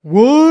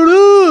What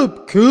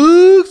up,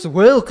 cooks?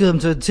 Welcome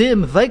to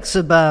Tim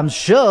Vexabaum's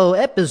show,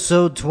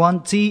 episode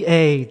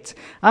 28.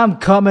 I'm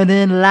coming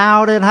in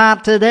loud and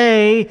hot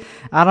today.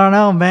 I don't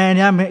know,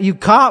 man. You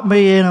caught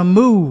me in a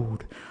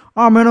mood.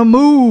 I'm in a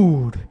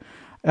mood.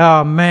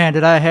 Oh, man,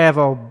 did I have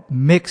a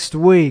mixed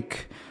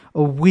week.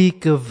 A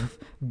week of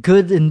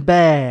good and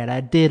bad.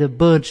 I did a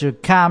bunch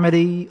of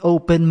comedy,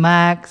 open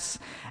mics,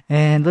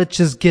 and let's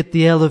just get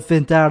the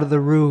elephant out of the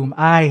room.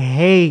 I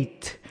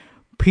hate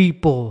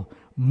people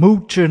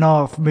mooching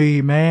off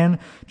me, man.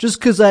 Just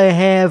because I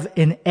have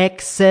an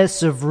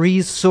excess of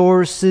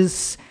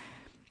resources.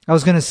 I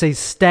was going to say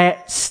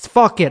status,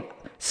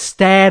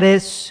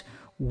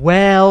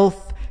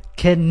 wealth,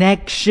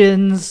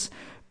 connections,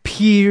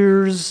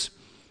 peers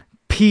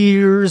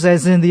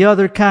as in the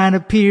other kind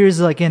of peers,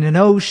 like in an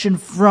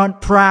oceanfront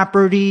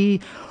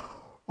property.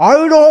 I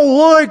don't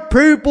like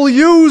people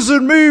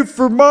using me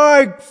for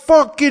my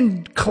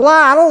fucking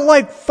clout.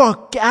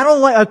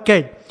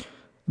 Okay.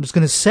 I'm just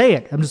going to say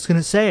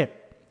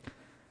it.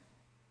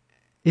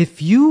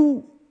 If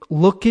you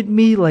look at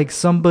me like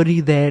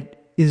somebody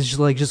that is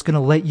like just going to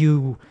let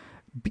you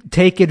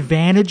take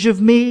advantage of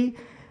me,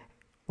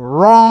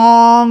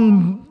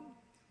 wrong.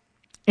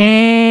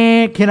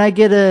 Can I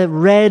get a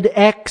red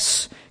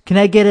X? Can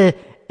I get a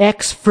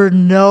X for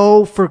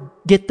no, for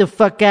get the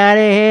fuck out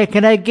of here?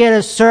 Can I get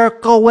a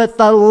circle with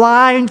a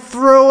line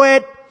through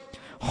it?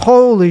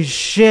 Holy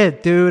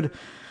shit, dude.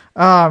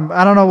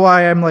 I don't know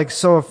why I'm like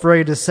so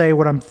afraid to say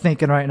what I'm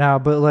thinking right now,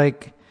 but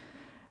like,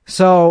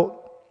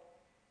 so,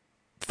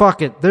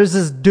 fuck it. There's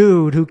this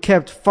dude who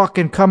kept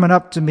fucking coming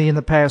up to me in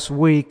the past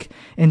week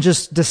and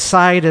just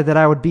decided that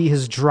I would be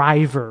his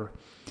driver.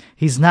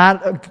 He's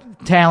not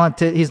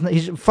talented.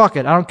 He's fuck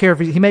it. I don't care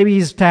if maybe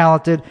he's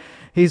talented.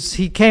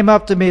 He came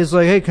up to me. He's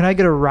like, hey, can I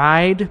get a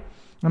ride?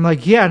 I'm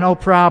like, yeah, no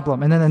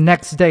problem. And then the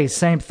next day,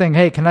 same thing.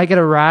 Hey, can I get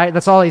a ride?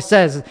 That's all he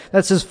says.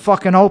 That's his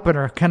fucking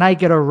opener. Can I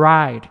get a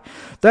ride?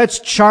 That's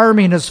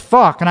charming as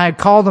fuck. And I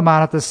called him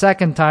on it the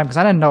second time because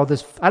I didn't know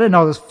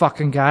this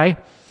fucking guy.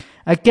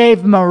 I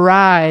gave him a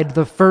ride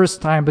the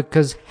first time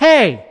because,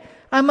 hey,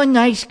 I'm a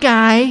nice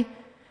guy.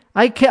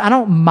 I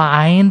don't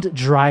mind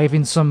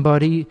driving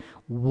somebody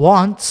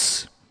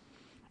once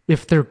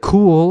if they're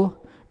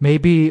cool.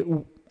 Maybe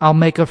I'll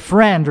make a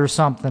friend or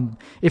something.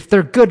 If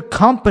they're good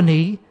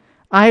company,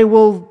 I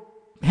will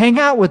hang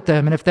out with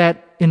them. And if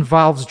that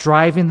involves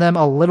driving them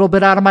a little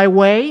bit out of my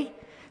way,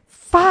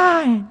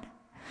 fine.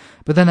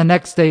 But then the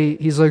next day,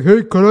 he's like,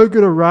 hey, could I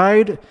get a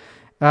ride?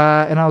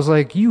 And I was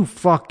like, you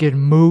fucking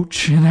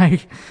mooch. And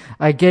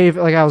I gave,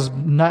 like, I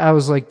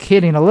was like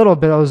kidding a little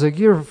bit. I was like,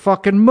 you're a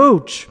fucking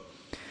mooch.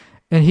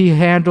 And he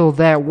handled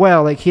that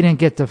well. Like, he didn't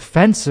get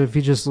defensive.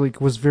 He just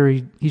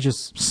he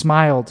just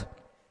smiled.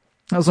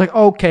 I was like,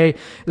 okay,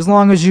 as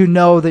long as you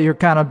know that you're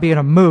kind of being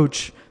a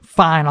mooch,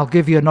 fine, I'll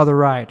give you another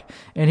ride.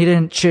 And he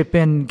didn't chip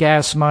in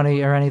gas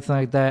money or anything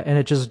like that. And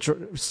it just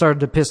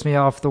started to piss me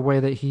off the way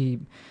that he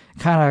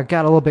kind of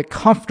got a little bit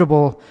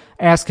comfortable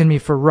asking me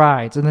for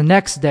rides. And the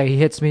next day he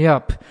hits me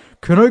up.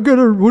 What are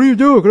you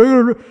doing? Can I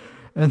get a,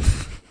 and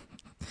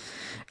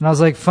I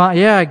was like, fine,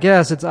 yeah, I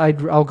guess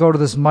I'll go to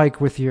this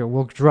mic with you.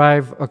 We'll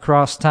drive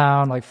across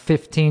town like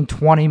 15,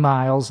 20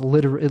 miles,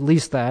 literally, at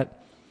least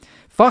that.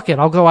 Fuck it.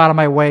 I'll go out of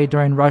my way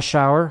during rush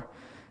hour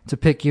to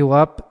pick you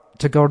up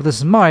to go to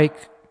this mic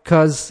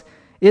because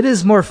it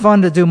is more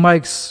fun to do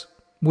mics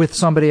with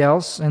somebody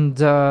else. And,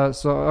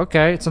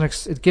 okay.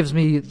 It gives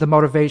me the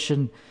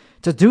motivation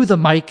to do the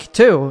mic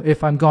too.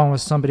 If I'm going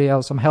with somebody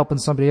else, I'm helping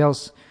somebody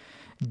else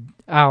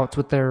out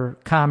with their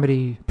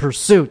comedy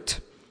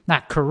pursuit,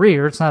 not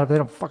career. It's not,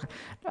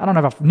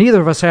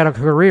 neither of us had a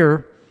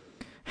career.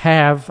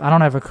 I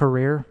don't have a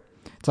career.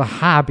 It's a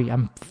hobby.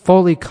 I'm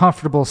fully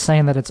comfortable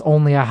saying that it's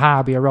only a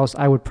hobby, or else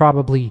I would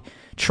probably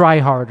try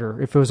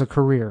harder if it was a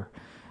career.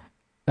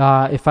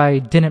 If I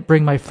didn't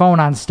bring my phone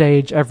on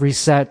stage every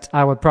set,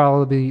 I would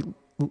probably be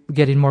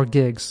getting more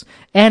gigs.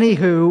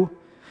 Anywho,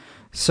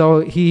 so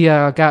he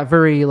got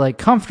very like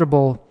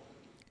comfortable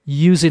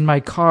using my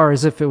car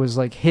as if it was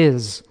like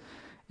his.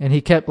 And he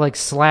kept like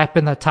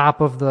slapping the top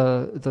of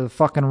the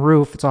fucking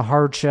roof. It's a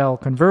hard shell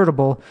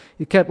convertible.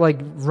 He kept like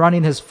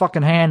running his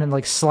fucking hand and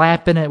like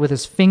slapping it with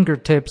his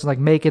fingertips, like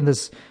making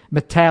this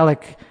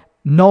metallic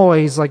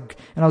noise. Like,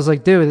 and I was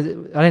like,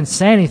 dude, I didn't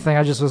say anything.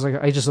 I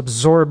just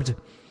absorbed,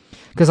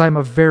 because I'm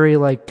a very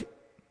like,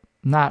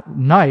 not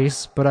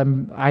nice, but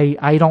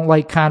I don't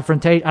like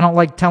confrontation. I don't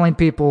like telling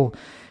people,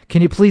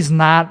 can you please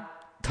not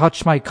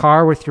touch my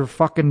car with your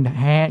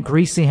fucking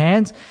greasy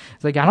hands?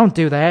 It's like, I don't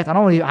do that. I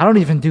don't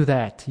even do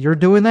that. You're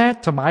doing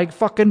that to my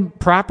fucking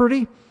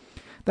property?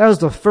 That was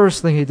the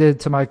first thing he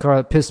did to my car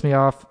that pissed me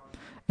off.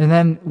 And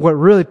then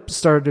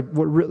this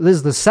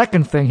is the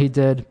second thing he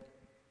did.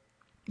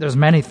 There's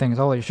many things.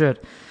 Holy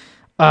shit.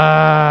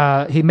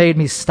 He made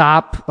me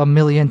stop a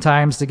million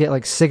times to get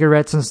like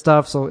cigarettes and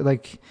stuff. So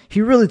like,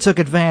 he really took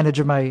advantage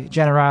of my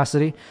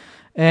generosity.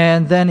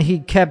 And then he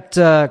kept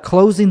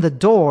closing the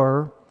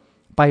door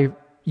by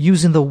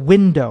using the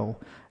window.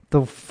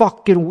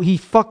 He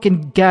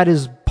fucking got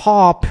his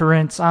paw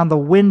prints on the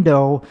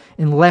window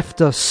and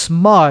left a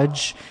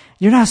smudge.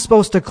 You're not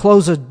supposed to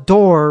close a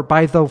door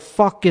by the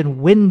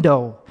fucking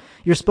window.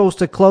 You're supposed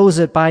to close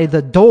it by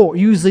the door,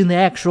 using the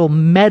actual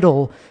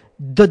metal,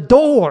 the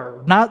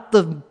door, not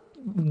the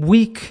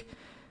weak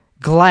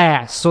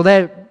glass. So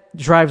that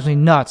drives me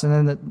nuts.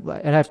 And then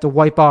I'd have to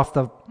wipe off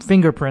the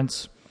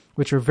fingerprints,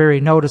 which are very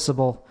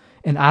noticeable.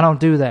 And I don't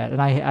do that. And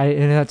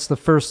and that's the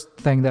first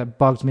thing that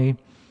bugged me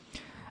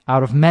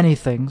out of many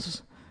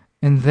things.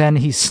 And then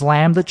he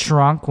slammed the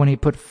trunk when he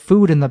put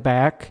food in the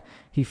back.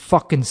 He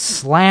fucking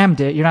slammed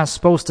it. You're not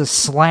supposed to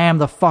slam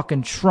the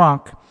fucking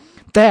trunk.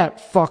 That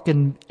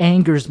fucking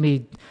angers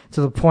me to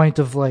the point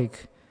of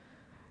like,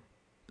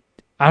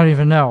 I don't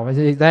even know.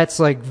 That's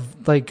like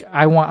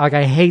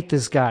I hate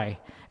this guy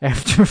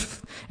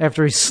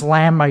after he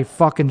slammed my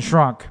fucking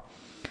trunk.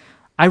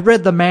 I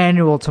read the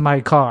manual to my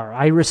car.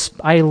 I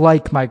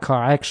like my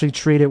car. I actually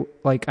treat it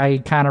like I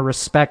kind of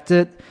respect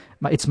it.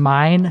 It's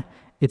mine.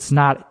 It's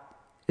not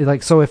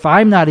like, so if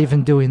I'm not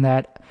even doing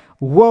that,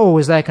 whoa,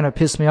 is that going to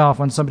piss me off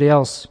when somebody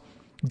else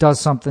does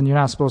something you're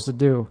not supposed to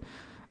do?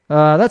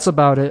 That's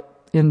about it.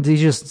 And he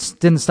just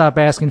didn't stop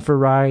asking for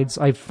rides.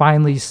 I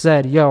finally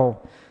said,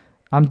 yo,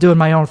 I'm doing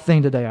my own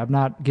thing today. I'm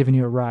not giving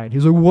you a ride.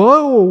 He's like,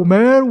 whoa,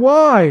 man,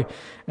 why?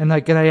 And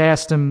I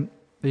asked him,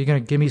 are you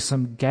going to give me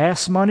some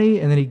gas money?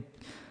 And then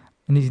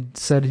he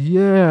said,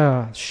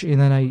 yeah. And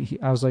then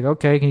I was like,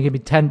 okay, can you give me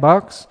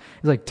 $10?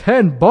 He's like,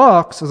 $10?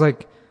 I was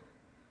like,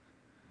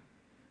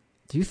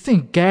 do you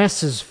think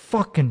gas is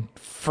fucking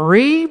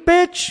free,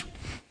 bitch?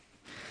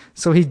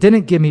 So he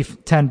didn't give me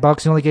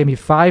 $10. He only gave me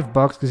 $5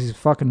 because he's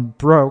fucking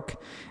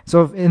broke.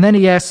 And then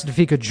he asked if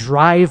he could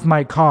drive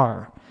my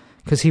car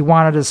because he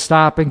wanted to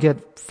stop and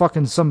get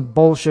fucking some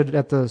bullshit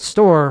at the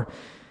store.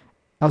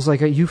 I was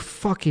like, are you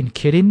fucking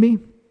kidding me?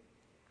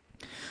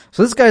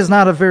 So this guy's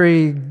not a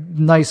very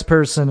nice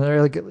person.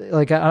 I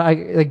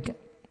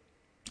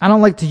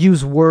don't like to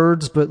use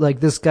words, but like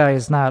this guy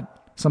is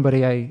not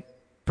somebody I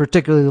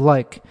particularly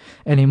like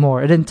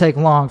anymore. It didn't take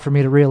long for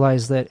me to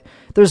realize that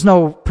there's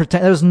no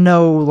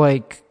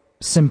like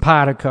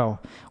simpatico.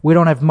 We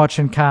don't have much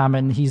in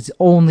common. He's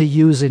only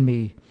using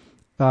me.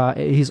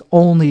 He's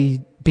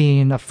only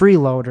being a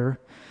freeloader.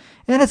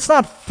 And it's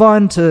not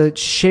fun to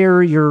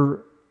share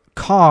your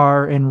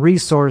car and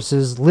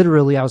resources.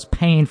 Literally, I was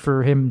paying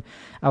for him.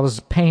 I was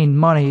paying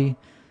money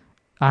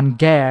on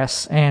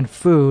gas and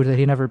food that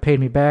he never paid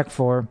me back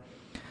for.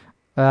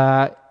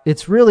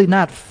 It's really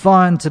not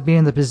fun to be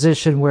in the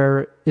position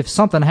where if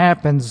something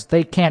happens,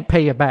 they can't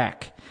pay you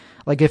back.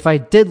 Like if I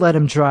did let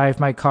him drive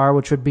my car,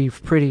 which would be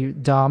pretty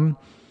dumb.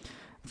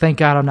 Thank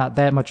God I'm not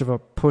that much of a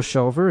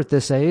pushover at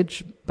this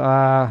age.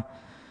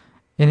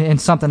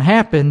 And something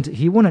happened,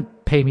 he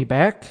wouldn't pay me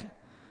back.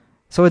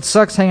 So it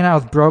sucks hanging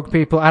out with broke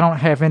people. I don't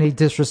have any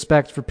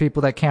disrespect for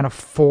people that can't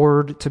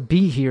afford to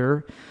be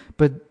here,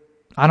 but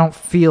I don't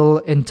feel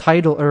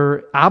entitled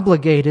or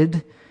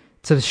obligated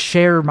to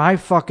share my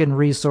fucking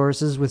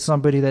resources with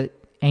somebody that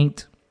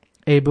ain't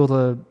able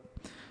to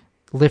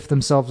lift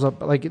themselves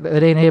up, like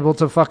that ain't able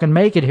to fucking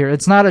make it here.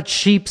 It's not a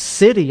cheap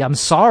city. I'm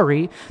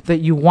sorry that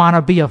you want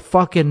to be a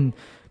fucking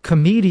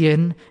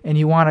comedian and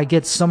you want to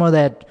get some of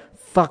that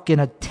fucking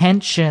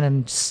attention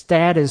and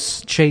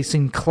status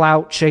chasing,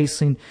 clout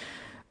chasing,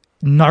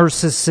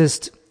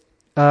 narcissist.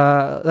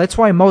 That's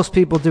why most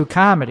people do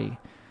comedy.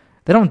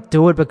 They don't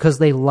do it because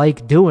they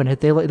like doing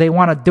it. They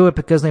want to do it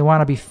because they want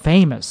to be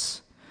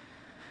famous.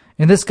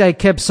 And this guy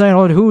kept saying,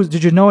 "Oh,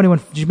 did you know anyone?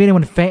 Did you meet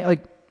anyone famous?"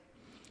 Like,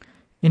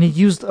 and he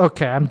used.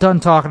 Okay, I'm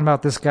done talking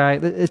about this guy.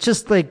 It's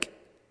just like,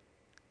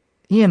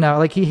 you know,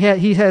 like he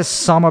has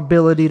some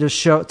ability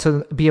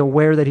to be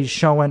aware that he's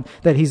showing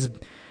that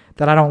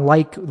I don't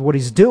like what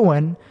he's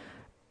doing.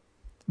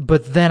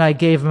 But then I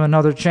gave him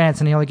another chance,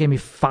 and he only gave me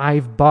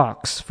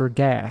 $5 for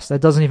gas. That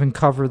doesn't even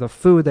cover the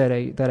food that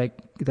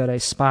I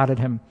spotted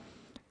him.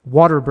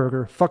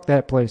 Whataburger, fuck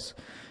that place.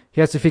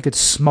 He asked if he could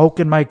smoke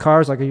in my car. I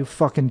was like, are you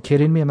fucking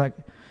kidding me? I'm like,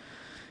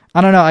 I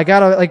don't know. I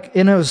gotta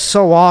and it was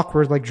so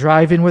awkward, like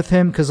driving with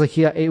him, because like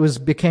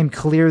it became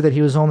clear that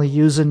he was only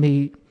using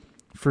me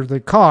for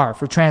the car,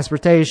 for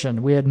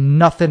transportation. We had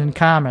nothing in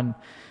common,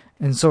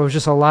 and so it was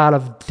just a lot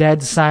of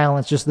dead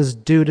silence. Just this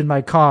dude in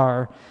my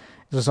car.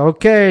 Just,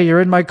 okay,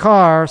 you're in my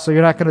car, so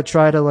you're not gonna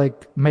try to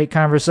like make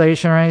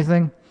conversation or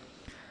anything.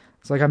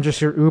 It's like I'm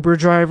just your Uber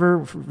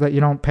driver that you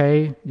don't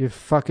pay. You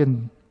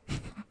fucking.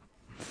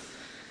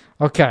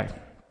 Okay.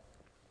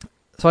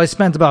 So I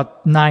spent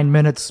about 9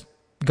 minutes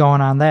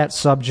going on that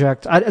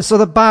subject. So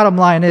the bottom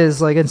line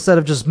is, like, instead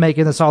of just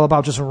making this all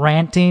about just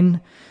ranting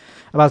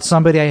about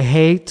somebody I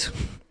hate,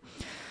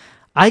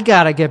 I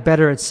gotta get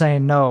better at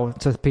saying no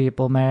to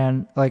people,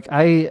 man. Like,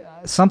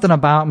 something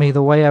about me,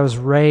 the way I was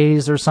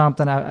raised or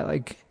something,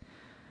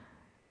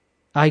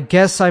 I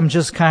guess I'm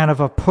just kind of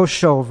a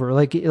pushover.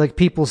 Like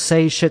people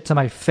say shit to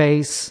my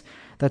face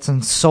that's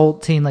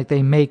insulting, like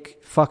they make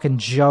fucking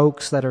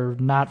jokes that are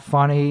not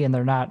funny, and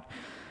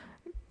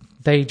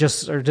they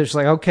just are just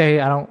like, okay,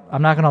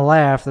 I'm not gonna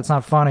laugh, that's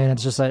not funny, and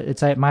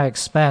it's at my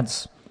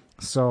expense.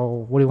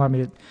 So what do you want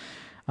me to,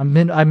 I'm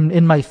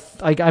in my,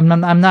 like, I'm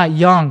not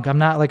young. I'm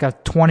not like a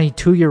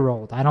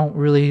 22-year-old. I don't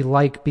really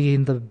like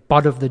being the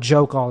butt of the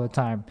joke all the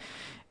time.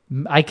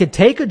 I could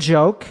take a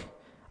joke.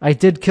 I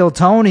did Kill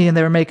Tony and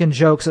they were making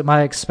jokes at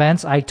my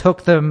expense. I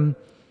took them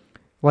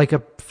like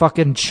a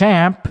fucking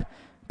champ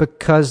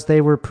because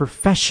they were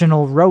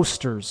professional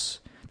roasters.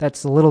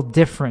 That's a little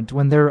different.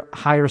 When they're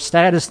higher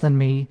status than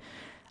me,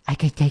 I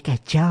could take a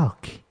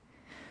joke.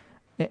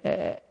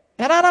 And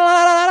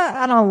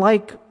I don't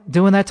like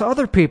doing that to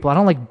other people. I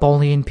don't like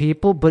bullying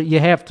people, but you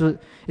have to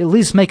at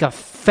least make a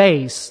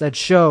face that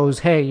shows,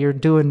 hey, you're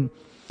doing...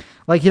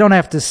 Like, you don't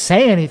have to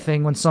say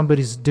anything when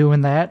somebody's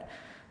doing that.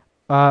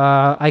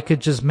 I could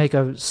just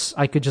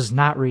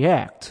not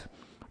react.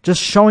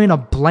 Just showing a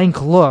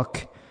blank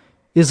look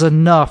is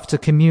enough to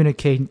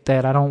communicate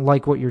that I don't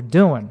like what you're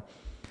doing.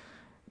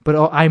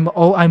 But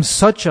I'm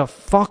such a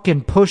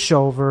fucking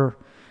pushover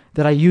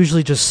that I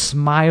usually just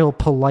smile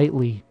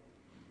politely.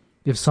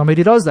 If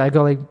somebody does that, I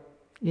go like,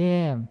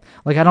 yeah.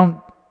 Like, I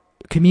don't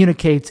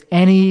communicate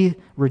any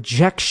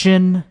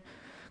rejection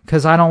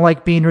because I don't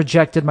like being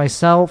rejected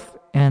myself,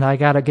 and I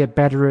got to get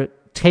better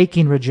at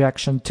taking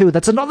rejection too.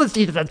 That's another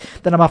thing that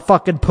I'm a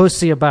fucking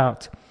pussy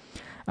about.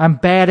 I'm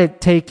bad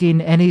at taking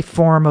any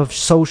form of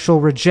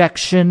social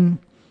rejection.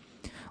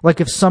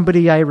 Like, if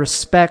somebody I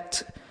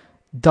respect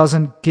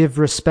doesn't give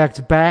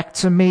respect back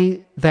to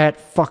me, that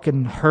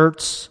fucking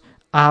hurts,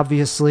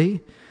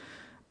 obviously.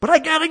 But I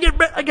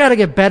gotta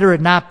get better at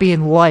not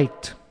being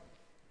liked.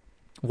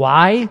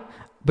 Why?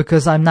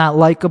 Because I'm not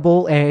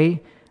likable,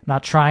 A.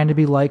 Not trying to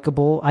be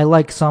likable. I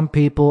like some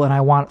people and I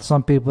want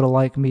some people to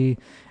like me.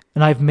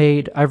 And I've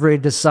already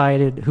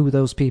decided who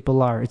those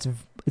people are. It's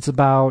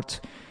about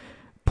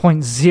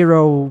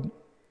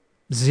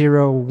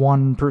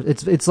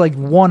 0.001%. It's like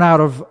 1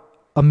 out of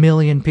a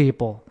million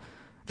people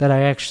that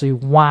I actually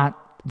want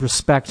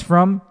respect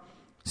from.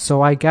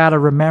 So I gotta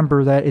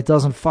remember that it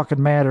doesn't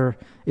fucking matter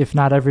if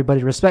not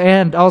everybody respect.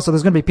 And also,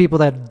 there's gonna be people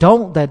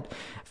that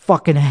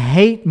fucking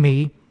hate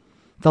me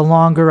the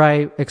longer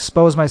I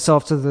expose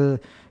myself to the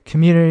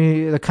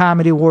community, the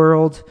comedy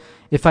world.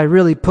 If I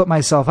really put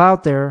myself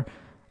out there,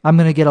 I'm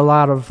gonna get a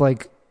lot of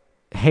like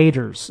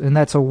haters, and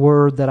that's a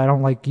word that I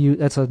don't like.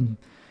 It's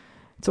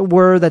a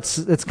word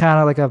that's kind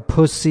of like a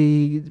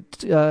pussy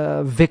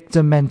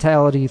victim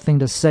mentality thing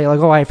to say.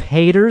 Like, oh, I have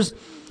haters.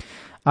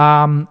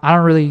 I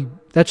don't really.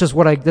 That's just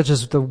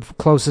the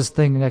closest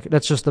thing.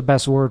 That's just the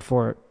best word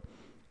for it.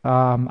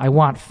 I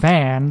want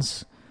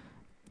fans,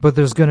 but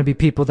there's going to be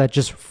people that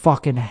just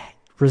fucking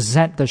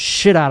resent the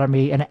shit out of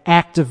me and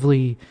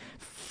actively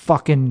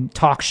fucking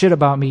talk shit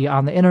about me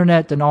on the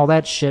internet and all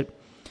that shit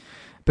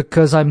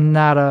because I'm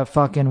not a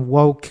fucking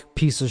woke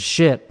piece of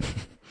shit.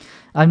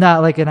 I'm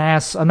not like an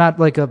ass. I'm not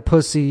like a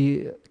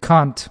pussy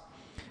cunt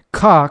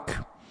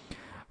cuck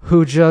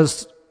who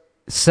just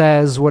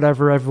says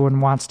whatever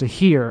everyone wants to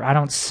hear. I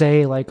don't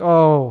say like,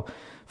 oh,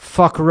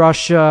 fuck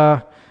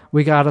Russia.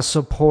 We got to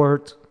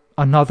support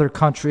another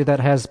country that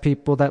has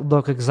people that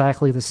look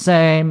exactly the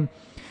same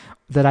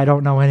that I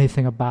don't know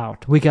anything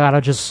about. We got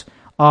to just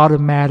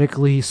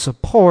automatically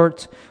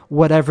support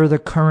whatever the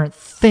current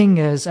thing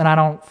is. And I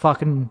don't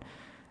fucking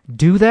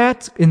do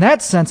that. In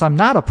that sense, I'm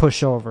not a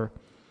pushover.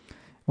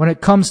 When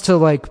it comes to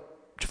like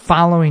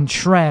following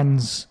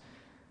trends,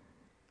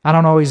 I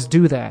don't always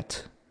do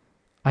that.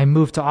 I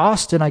moved to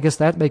Austin. I guess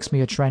that makes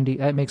me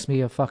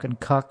a fucking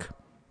cuck.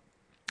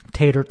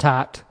 Tater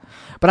tot.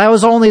 But I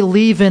was only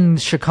leaving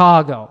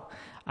Chicago.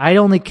 I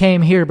only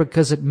came here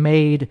because it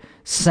made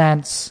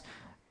sense.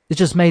 It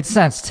just made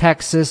sense.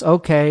 Texas,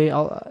 okay,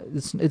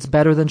 it's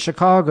better than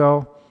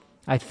Chicago.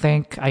 I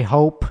think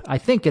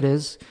it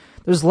is.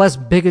 There's less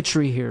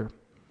bigotry here.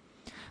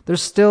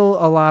 There's still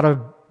a lot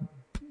of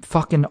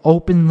fucking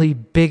openly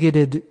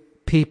bigoted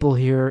people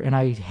here, and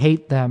I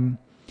hate them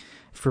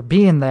for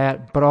being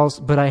that,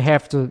 but I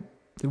have to.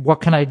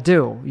 What can I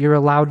do? You're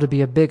allowed to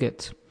be a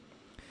bigot.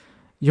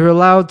 You're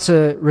allowed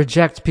to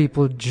reject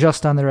people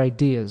just on their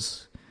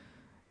ideas.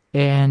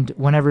 And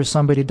whenever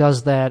somebody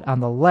does that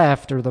on the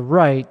left or the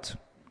right,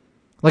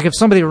 like if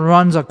somebody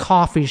runs a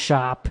coffee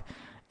shop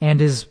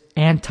and is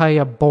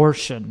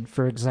anti-abortion,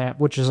 for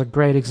example, which is a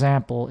great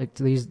example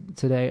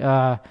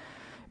today,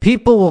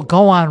 people will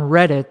go on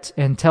Reddit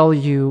and tell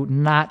you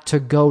not to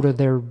go to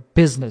their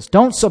business.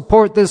 Don't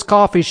support this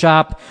coffee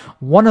shop.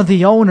 One of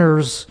the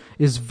owners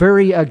is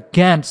very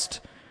against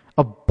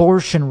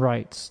abortion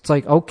rights. It's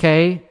like,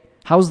 okay,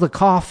 how's the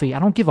coffee? I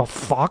don't give a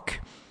fuck.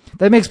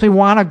 That makes me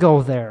want to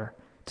go there.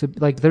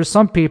 There's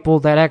some people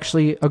that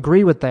actually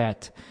agree with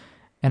that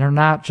and are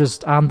not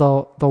just on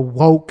the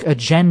woke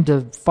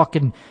agenda,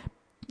 fucking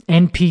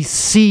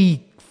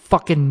NPC,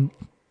 fucking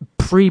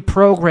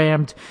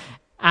pre-programmed.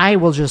 I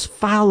will just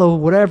follow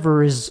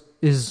whatever is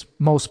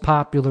most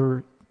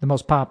popular, the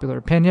most popular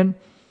opinion.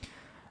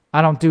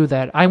 I don't do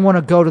that. I want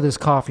to go to this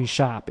coffee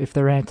shop if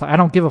they're I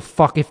don't give a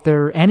fuck if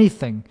they're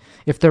anything.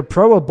 If they're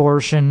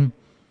pro-abortion,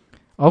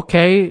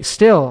 okay,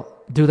 still,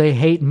 do they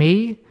hate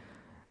me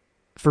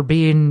for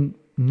being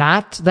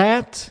not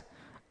that?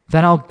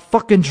 Then I'll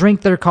fucking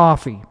drink their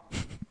coffee.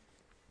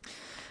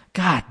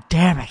 God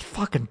damn it,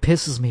 fucking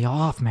pisses me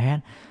off,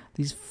 man.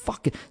 These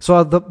fucking...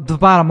 So the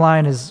bottom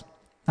line is,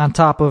 on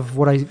top of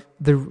what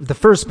the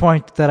first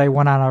point that I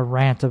went on a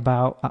rant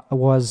about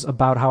was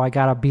about how I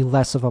gotta be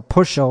less of a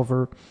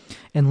pushover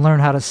and learn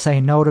how to say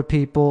no to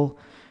people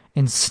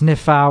and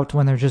sniff out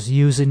when they're just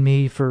using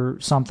me for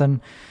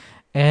something.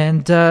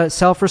 And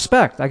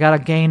self-respect. I gotta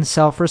gain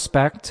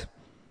self-respect.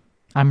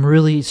 I'm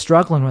really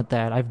struggling with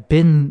that. I've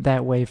been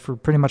that way for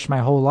pretty much my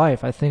whole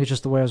life. I think it's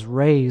just the way I was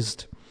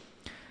raised.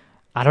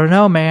 I don't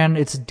know, man.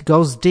 It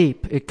goes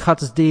deep. It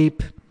cuts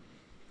deep.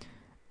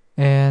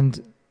 And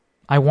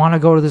I want to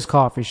go to this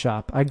coffee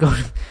shop. I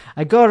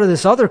go to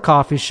this other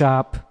coffee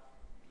shop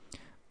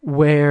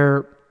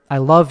where I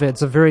love it.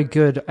 It's a very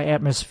good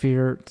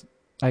atmosphere,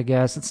 I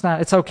guess.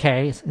 It's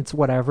okay. It's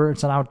whatever.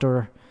 It's an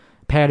outdoor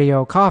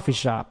patio coffee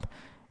shop.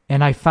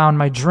 And I found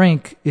my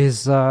drink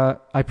is,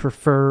 I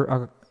prefer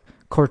a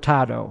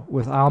cortado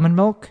with almond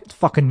milk. It's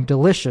fucking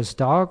delicious,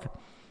 dog.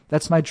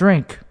 That's my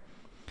drink.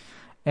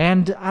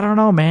 And I don't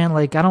know, man.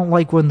 Like, I don't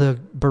like when the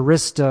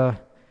barista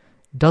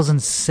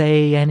doesn't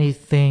say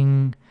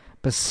anything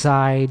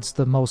besides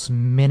the most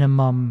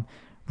minimum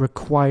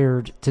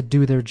required to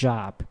do their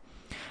job.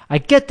 I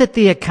get that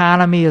the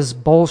economy is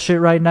bullshit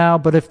right now,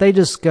 but if they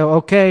just go,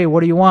 okay,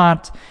 what do you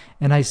want?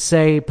 And I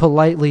say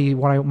politely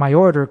when my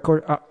order,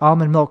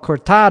 almond milk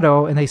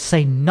cortado, and they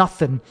say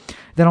nothing.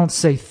 They don't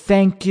say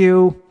thank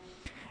you.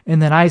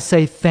 And then I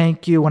say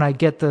thank you when I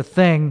get the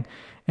thing,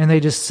 and they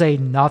just say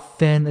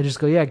nothing. They just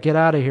go, yeah, get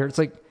out of here. It's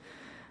like,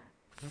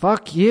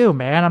 fuck you,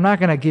 man. I'm not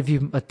going to give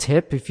you a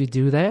tip if you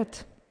do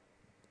that.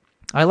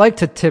 I like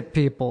to tip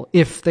people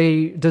if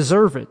they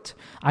deserve it.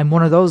 I'm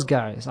one of those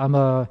guys. I'm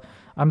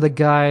the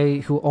guy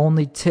who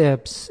only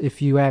tips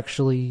if you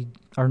actually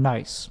are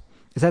nice.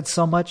 Is that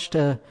so much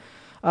to...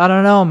 I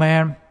don't know,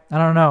 man. I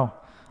don't know.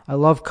 I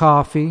love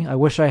coffee. I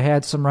wish I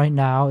had some right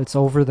now. It's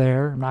over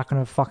there. I'm not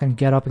going to fucking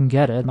get up and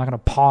get it. I'm not going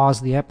to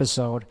pause the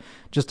episode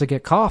just to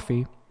get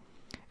coffee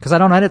because I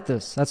don't edit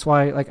this. That's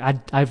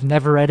why I've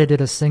never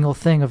edited a single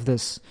thing of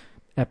this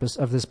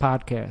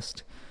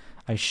podcast.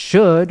 I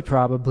should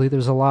probably.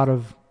 There's a lot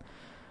of...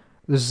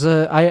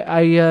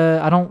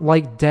 I don't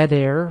like dead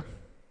air.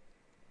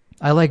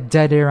 I like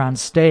dead air on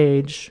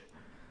stage.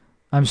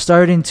 I'm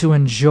starting to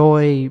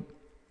enjoy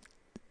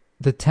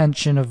the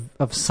tension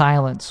of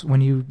silence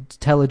when you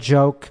tell a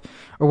joke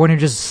or when you're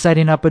just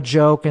setting up a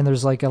joke and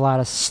there's like a lot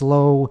of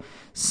slow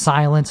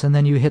silence and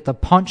then you hit the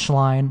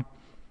punchline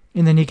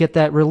and then you get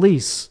that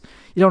release.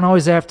 You don't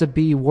always have to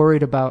be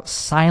worried about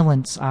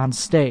silence on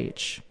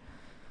stage.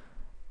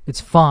 It's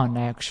fun,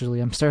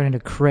 actually. I'm starting to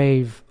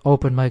crave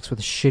open mics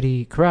with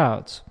shitty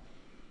crowds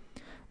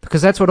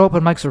because that's what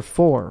open mics are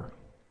for.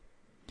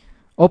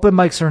 Open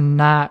mics are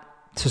not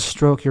to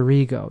stroke your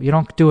ego. You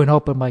don't do an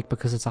open mic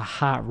because it's a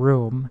hot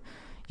room.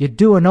 You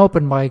do an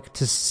open mic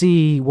to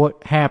see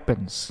what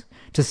happens,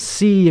 to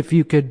see if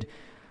you could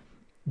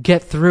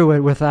get through it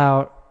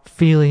without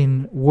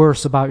feeling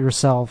worse about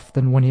yourself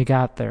than when you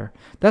got there.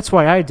 That's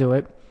why I do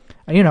it.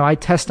 You know, I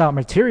test out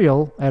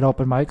material at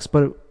open mics,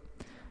 but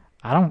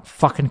I don't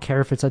fucking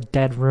care if it's a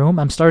dead room.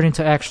 I'm starting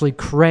to actually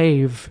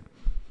crave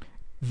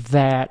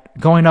that,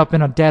 going up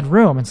in a dead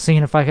room and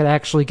seeing if I could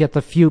actually get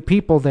the few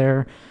people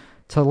there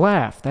to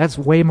laugh. That's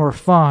way more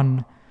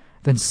fun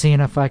than seeing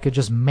if I could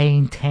just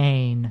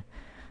maintain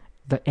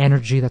the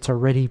energy that's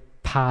already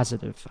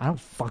positive. I don't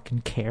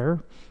fucking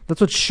care.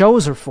 That's what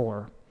shows are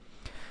for.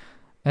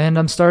 And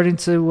I'm starting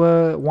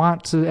to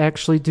want to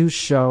actually do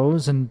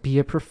shows and be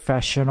a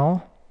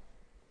professional.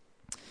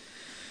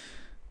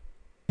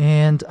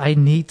 And I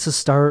need to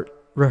start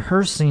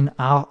rehearsing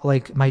out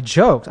like my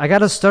jokes. I got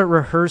to start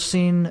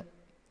rehearsing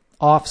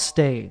off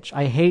stage.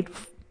 I hate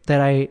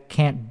that I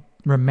can't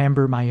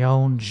remember my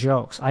own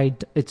jokes.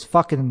 It's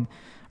fucking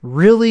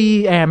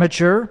really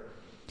amateur.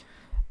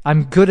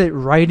 I'm good at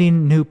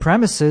writing new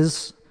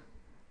premises.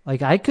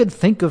 Like, I could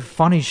think of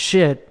funny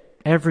shit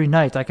every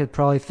night. I could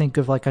probably think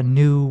of like at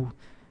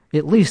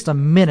least a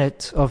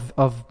minute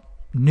of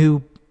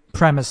new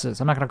premises.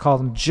 I'm not going to call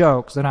them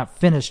jokes. They're not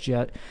finished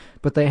yet,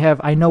 but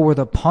I know where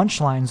the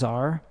punchlines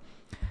are.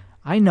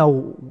 I know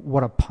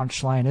what a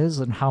punchline is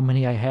and how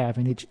many I have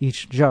in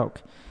each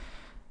joke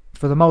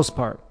for the most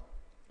part,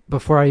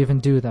 before I even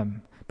do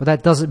them. But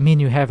that doesn't mean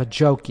you have a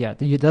joke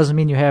yet. It doesn't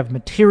mean you have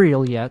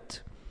material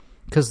yet,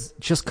 because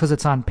just because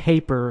it's on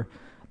paper,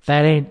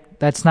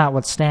 that's not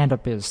what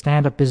stand-up is.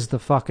 Stand-up is the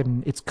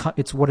fucking,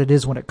 it's what it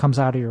is when it comes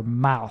out of your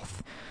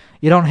mouth.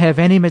 You don't have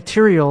any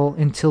material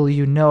until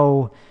you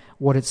know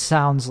what it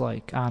sounds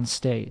like on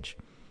stage.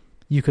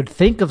 You could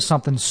think of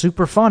something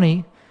super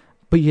funny,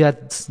 but yet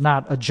it's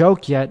not a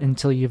joke yet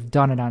until you've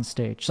done it on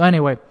stage. So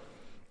anyway,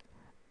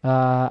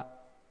 and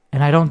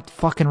I don't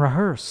fucking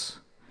rehearse.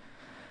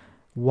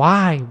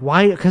 Why?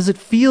 Because it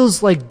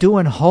feels like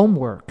doing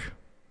homework.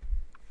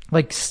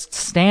 Like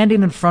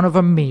standing in front of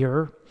a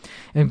mirror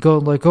and go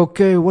like,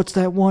 okay, what's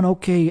that one?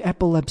 Okay,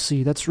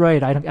 epilepsy. That's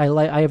right.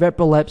 I have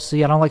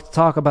epilepsy. I don't like to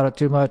talk about it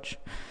too much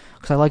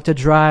because I like to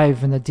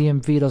drive and the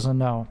DMV doesn't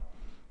know.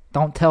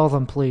 Don't tell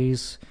them,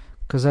 please.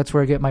 because that's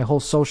where I get my whole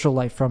social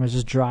life from, is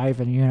just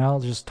driving,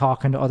 just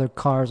talking to other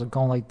cars and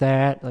going like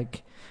that.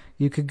 Like,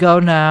 you could go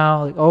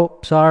now. Like, oh,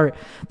 sorry.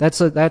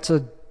 That's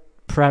a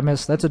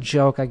premise. That's a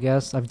joke, I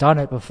guess. I've done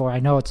it before.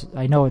 I know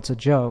it's a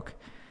joke.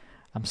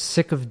 I'm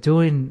sick of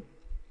doing...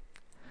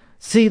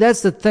 See,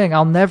 that's the thing.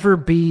 I'll never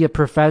be a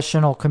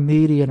professional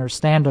comedian or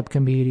stand-up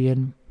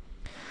comedian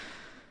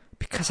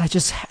because I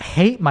just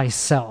hate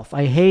myself.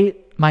 I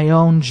hate my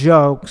own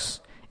jokes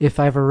if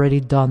I've already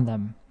done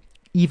them,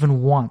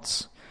 even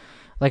once.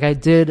 Like, I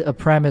did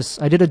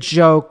a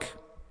joke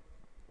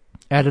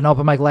at an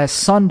open mic last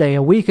Sunday,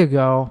 a week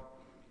ago.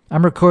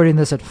 I'm recording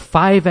this at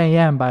 5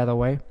 a.m., by the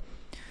way.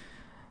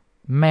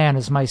 Man,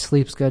 is my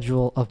sleep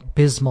schedule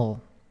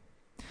abysmal.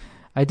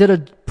 I did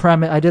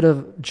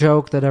a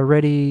joke that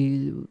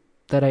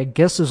I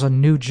guess is a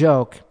new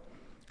joke,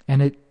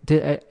 and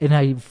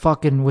I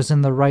fucking was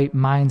in the right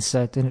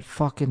mindset, and it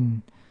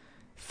fucking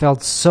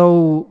felt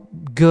so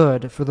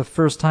good for the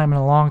first time in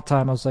a long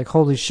time. I was like,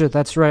 holy shit,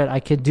 that's right, I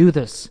could do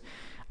this.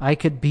 I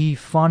could be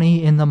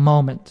funny in the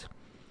moment.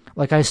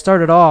 Like, I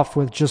started off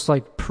with just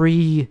like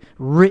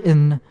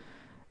pre-written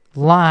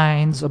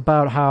lines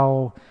about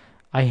how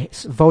I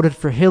voted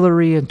for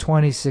Hillary in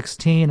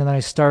 2016, and then I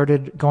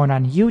started going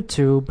on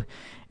YouTube,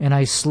 and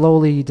I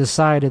slowly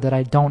decided that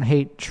I don't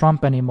hate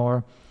Trump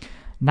anymore.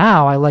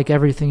 Now I like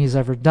everything he's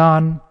ever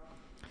done,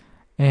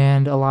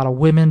 and a lot of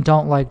women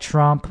don't like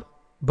Trump,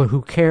 but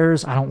who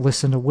cares? I don't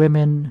listen to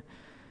women.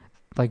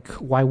 Like,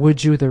 why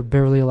would you? They're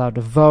barely allowed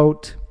to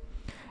vote.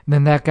 And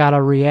then that got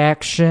a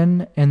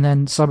reaction, and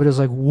then somebody was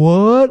like,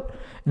 what?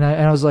 And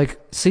I was like,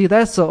 see,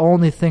 that's the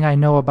only thing I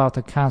know about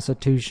the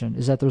Constitution,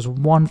 is that there's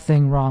one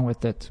thing wrong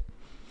with it.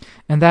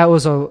 And that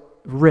was a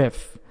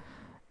riff.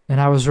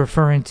 And I was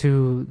referring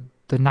to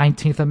the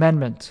 19th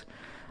Amendment. I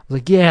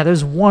was like, yeah,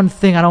 there's one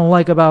thing I don't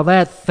like about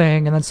that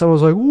thing. And then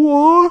someone was like,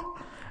 what?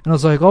 And I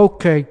was like,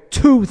 okay,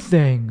 two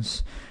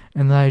things.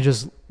 And then I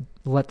just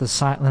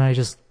I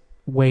just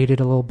waited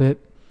a little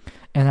bit.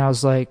 And I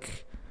was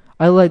like,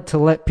 I like to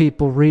let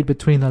people read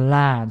between the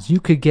lines. You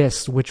could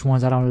guess which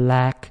ones I don't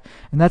like.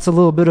 And that's a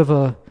little bit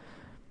of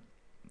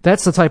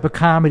that's the type of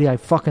comedy I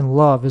fucking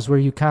love, is where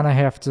you kind of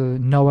have to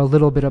know a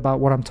little bit about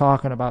what I'm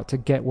talking about to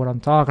get what I'm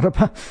talking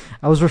about.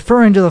 I was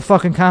referring to the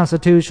fucking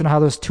Constitution, how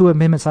there's two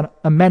amendments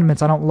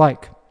I don't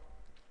like.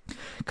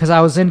 Because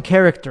I was in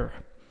character.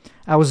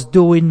 I was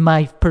doing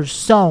my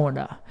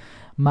persona,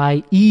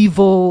 my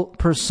evil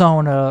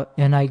persona,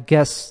 and I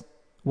guess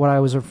what I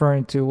was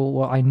referring to,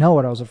 well, I know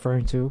what I was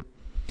referring to.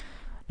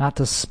 Not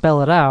to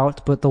spell it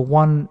out, but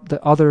the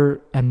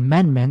other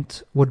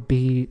amendment would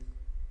be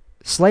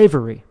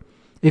slavery.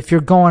 If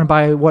you're going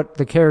by what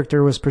the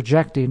character was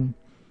projecting,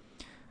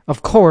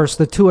 of course,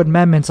 the two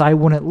amendments I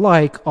wouldn't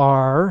like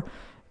are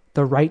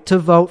the right to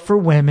vote for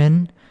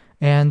women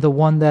and the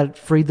one that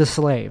freed the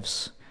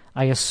slaves.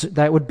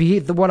 That would be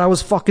what I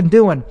was fucking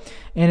doing,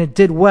 and it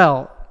did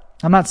well.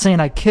 I'm not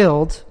saying I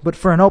killed, but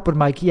for an open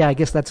mic, yeah, I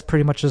guess that's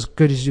pretty much as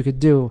good as you could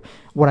do,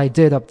 what I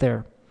did up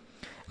there.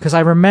 Because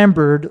I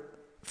remembered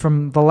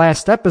from the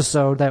last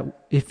episode that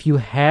if you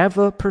have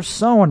a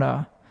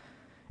persona,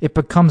 it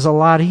becomes a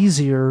lot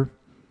easier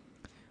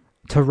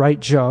to write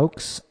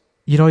jokes.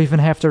 You don't even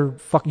have to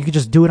you could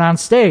just do it on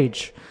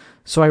stage.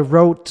 So I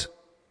wrote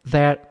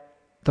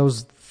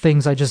those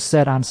things I just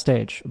said on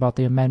stage about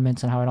the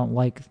amendments and how I don't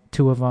like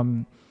two of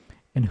them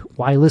and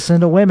why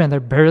listen to women.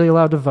 They're barely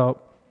allowed to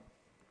vote.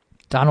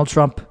 Donald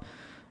Trump,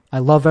 I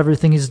love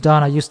everything he's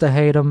done. I used to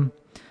hate him.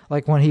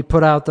 Like when he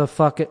put out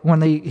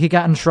he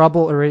got in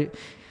trouble, or he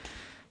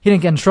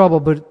didn't get in trouble,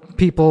 but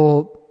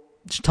people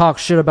talk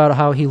shit about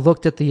how he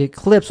looked at the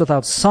eclipse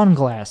without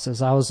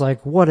sunglasses. I was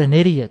like, what an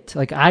idiot.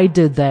 Like, I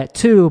did that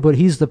too, but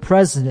he's the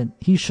president.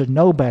 He should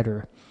know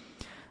better.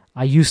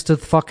 I used to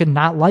fucking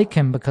not like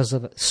him because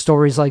of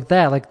stories like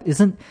that. Like,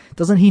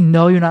 doesn't he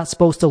know you're not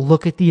supposed to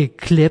look at the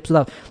eclipse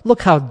without,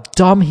 look how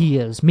dumb he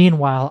is.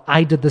 Meanwhile,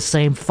 I did the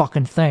same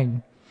fucking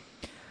thing.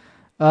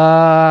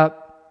 And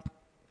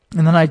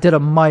then I did a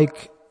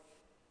mic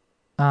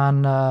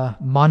on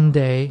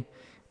Monday,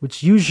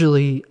 which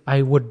usually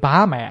I would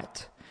bomb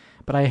at.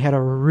 But I had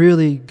a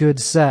really good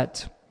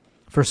set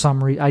for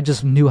some reason. I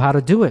just knew how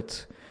to do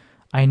it.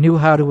 I knew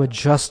how to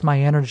adjust my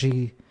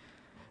energy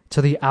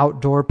to the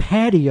outdoor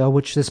patio,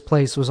 which this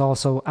place was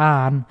also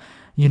on.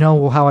 You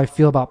know how I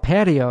feel about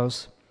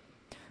patios.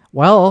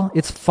 Well,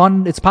 it's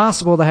fun. It's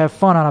possible to have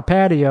fun on a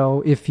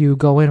patio if you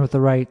go in with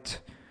the right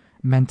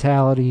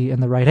mentality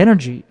and the right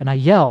energy. And I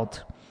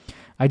yelled.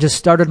 I just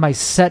started my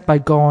set by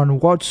going,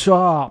 "What's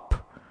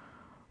up?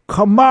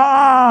 Come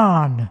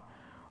on!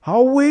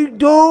 How we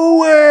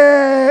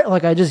doing?"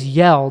 Like, I just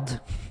yelled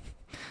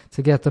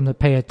to get them to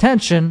pay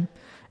attention.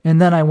 And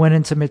then I went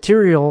into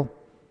material,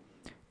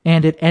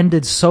 and it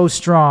ended so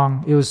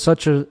strong. It was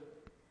such a,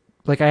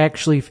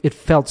 it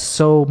felt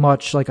so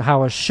much like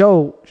how a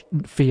show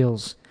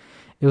feels.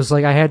 It was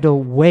like I had to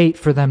wait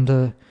for them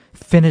to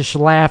finish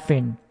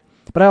laughing.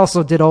 But I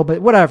also did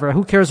but whatever.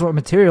 Who cares what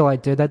material I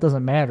did? That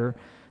doesn't matter.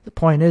 The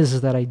point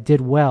is that I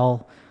did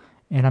well,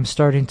 and I'm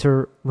starting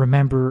to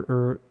remember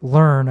or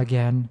learn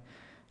again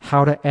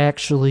how to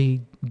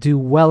actually do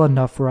well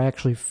enough where I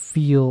actually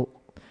feel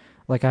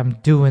like I'm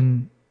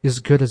doing as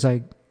good as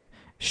I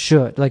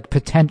should. Like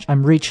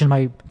I'm reaching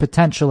my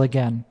potential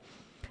again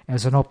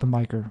as an open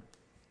micer.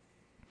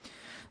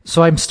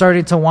 So I'm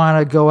starting to want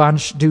to go on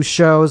do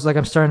shows. Like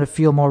I'm starting to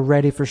feel more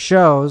ready for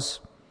shows.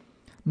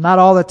 Not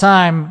all the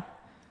time,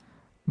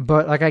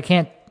 but like I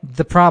can't.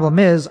 The problem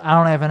is I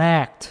don't have an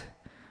act.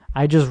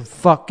 I just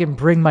fucking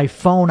bring my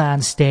phone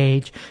on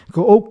stage.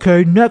 Go,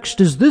 okay, next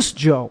is this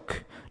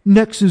joke.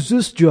 Next is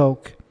this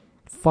joke.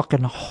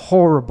 Fucking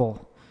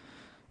horrible.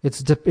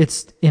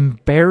 It's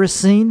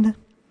embarrassing.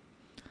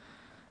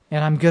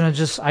 And I'm gonna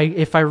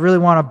if I really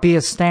want to be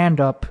a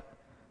stand-up,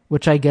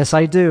 which I guess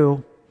I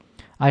do,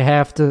 I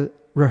have to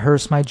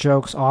rehearse my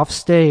jokes off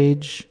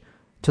stage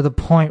to the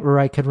point where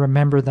I can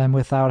remember them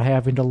without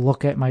having to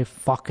look at my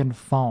fucking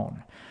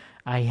phone.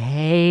 I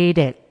hate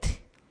it.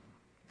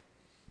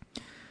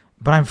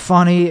 But I'm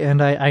funny,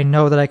 and I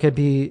know that I could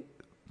be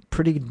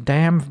pretty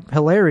damn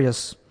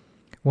hilarious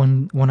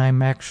when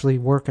I'm actually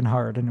working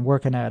hard and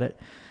working at it.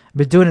 I've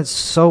been doing it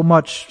so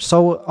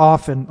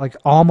often, like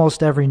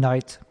almost every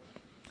night.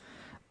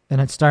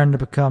 And I'm starting to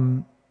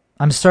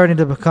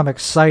become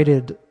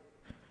excited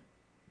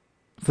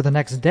for the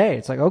next day.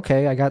 It's like,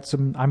 okay,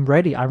 I'm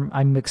ready.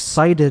 I'm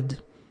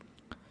excited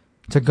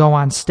to go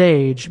on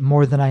stage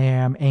more than I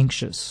am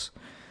anxious.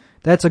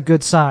 That's a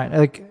good sign.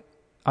 Like,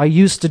 I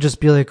used to just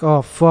be like,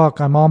 oh, fuck,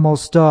 I'm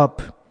almost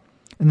up.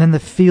 And then the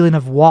feeling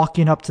of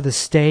walking up to the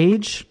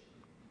stage,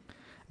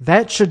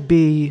 that should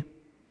be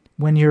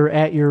when you're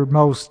at your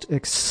most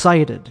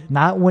excited.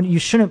 Not when you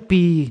shouldn't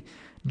be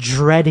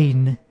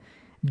dreading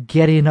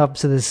getting up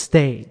to the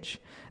stage.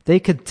 They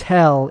could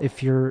tell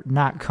if you're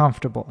not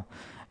comfortable.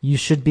 You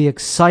should be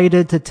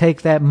excited to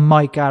take that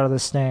mic out of the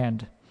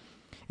stand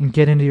and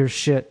get into your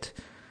shit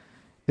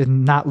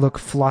and not look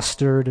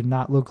flustered and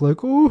not look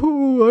like,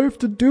 oh, I have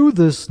to do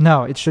this.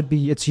 No,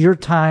 it's your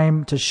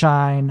time to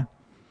shine.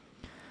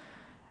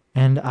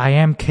 And I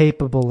am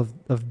capable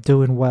of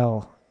doing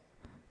well.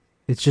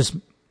 It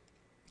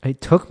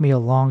took me a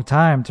long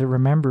time to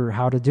remember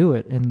how to do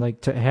it and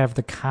like to have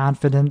the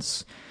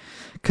confidence.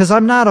 Because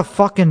I'm not a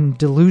fucking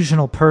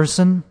delusional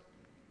person.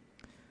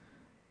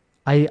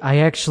 I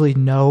actually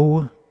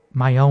know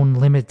my own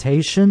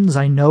limitations.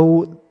 I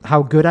know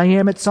how good I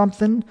am at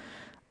something.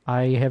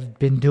 I have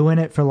been doing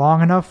it for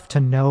long enough to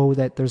know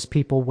that there's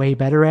people way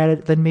better at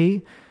it than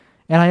me.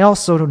 And I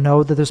also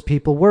know that there's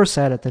people worse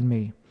at it than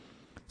me.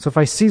 So if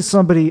I see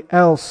somebody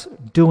else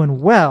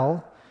doing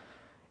well,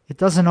 it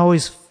doesn't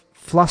always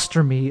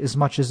fluster me as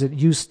much as it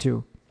used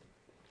to.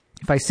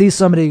 If I see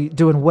somebody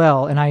doing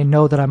well and I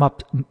know that I'm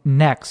up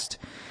next,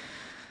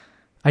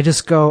 I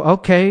just go,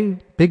 okay,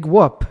 big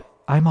whoop.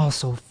 I'm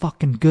also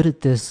fucking good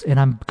at this, and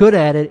I'm good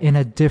at it in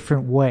a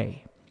different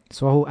way.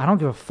 So I don't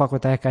give a fuck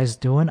what that guy's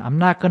doing. I'm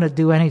not going to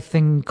do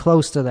anything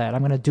close to that.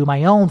 I'm going to do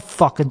my own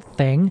fucking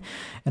thing,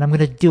 and I'm going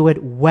to do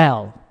it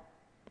well.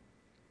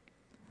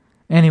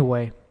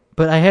 Anyway,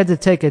 but I had to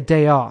take a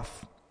day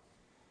off.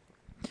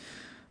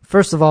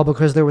 First of all,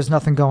 because there was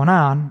nothing going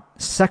on.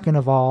 Second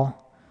of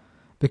all,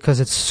 because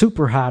it's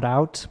super hot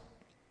out.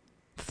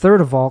 Third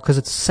of all, because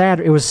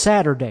it was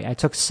Saturday. I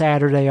took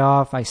Saturday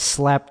off. I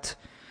slept.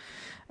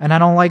 And I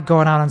don't like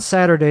going out on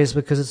Saturdays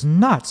because it's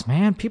nuts,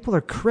 man. People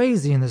are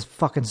crazy in this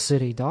fucking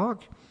city,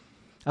 dog.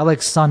 I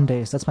like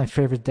Sundays. That's my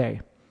favorite day.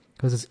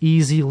 Because it's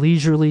easy,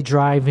 leisurely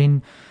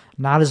driving.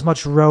 Not as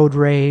much road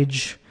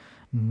rage.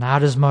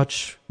 Not as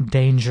much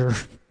danger.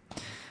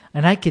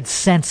 And I could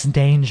sense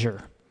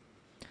danger.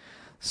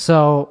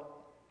 So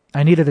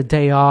I needed a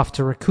day off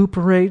to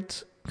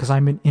recuperate because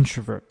I'm an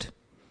introvert.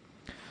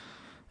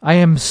 I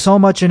am so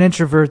much an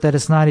introvert that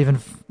it's not even...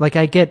 Like,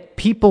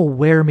 people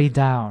wear me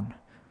down.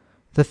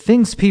 The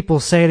things people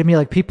say to me,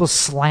 like people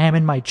slam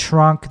in my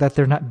trunk that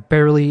they're not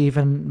barely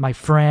even my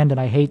friend and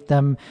I hate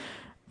them.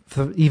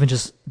 For even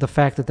just the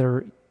fact that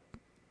they're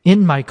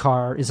in my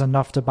car is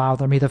enough to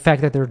bother me. The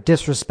fact that they're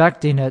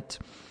disrespecting it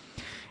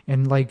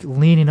and like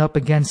leaning up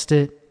against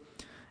it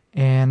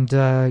and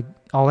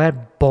all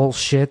that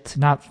bullshit,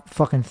 not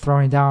fucking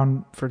throwing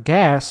down for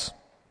gas.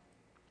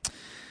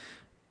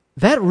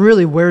 That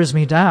really wears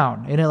me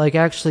down and it like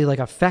actually like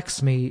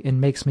affects me and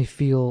makes me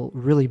feel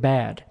really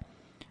bad.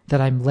 That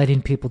I'm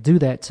letting people do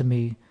that to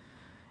me.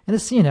 And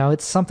it's,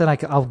 it's something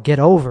I'll get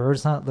over.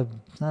 It's not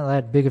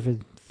that big of a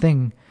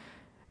thing.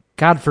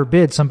 God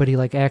forbid somebody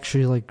like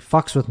actually like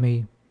fucks with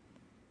me.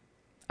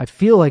 I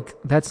feel like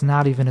that's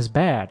not even as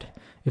bad.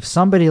 If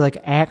somebody like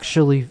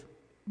actually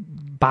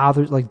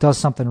bothers, like does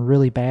something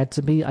really bad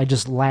to me, I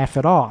just laugh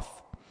it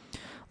off.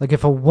 Like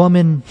if a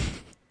woman,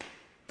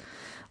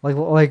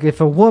 like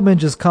if a woman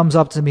just comes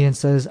up to me and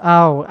says,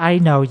 "Oh, I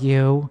know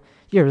you.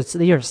 You're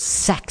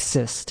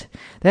sexist."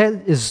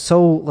 That is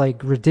so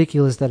like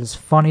ridiculous that it's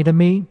funny to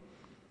me,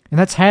 and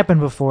that's happened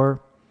before.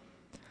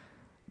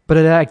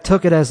 But I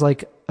took it as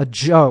like a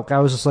joke. I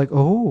was just like,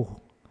 "Oh,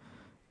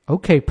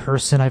 okay,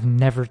 person I've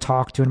never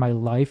talked to in my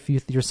life.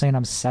 You're saying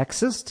I'm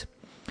sexist?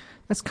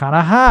 That's kind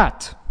of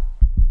hot."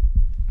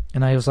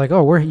 And I was like,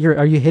 oh, are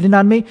you hitting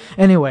on me?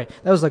 Anyway,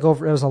 that was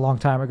a long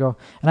time ago.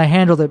 And I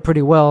handled it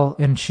pretty well.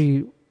 And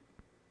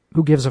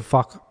who gives a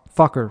fuck?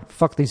 Fuck her.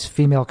 Fuck these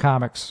female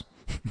comics.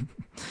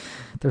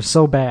 They're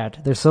so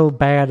bad. They're so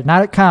bad.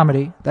 Not at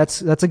comedy.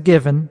 That's a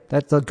given.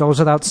 That goes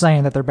without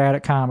saying that they're bad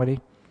at comedy.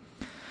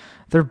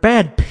 They're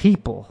bad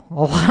people. A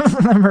lot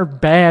of them are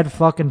bad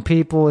fucking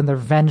people, and they're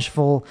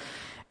vengeful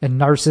and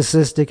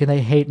narcissistic, and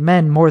they hate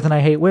men more than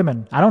I hate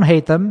women. I don't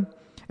hate them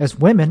as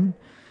women.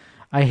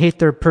 I hate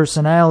their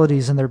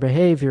personalities and their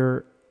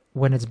behavior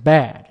when it's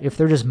bad. If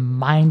they're just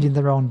minding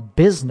their own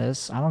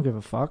business, I don't give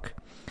a fuck.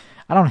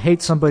 I don't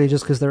hate somebody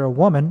just because they're a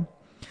woman.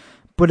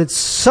 But it's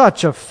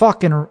such a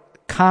fucking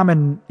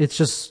common, it's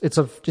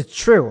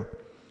true.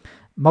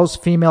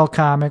 Most female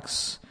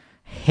comics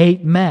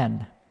hate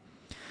men.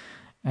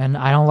 And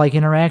I don't like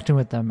interacting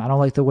with them. I don't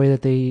like the way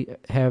that they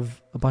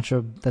have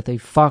that they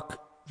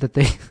fuck, that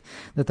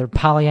they're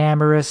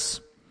polyamorous,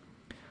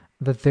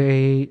 that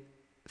they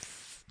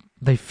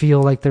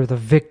feel like they're the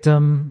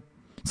victim.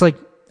 It's like,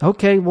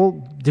 okay,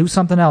 well, do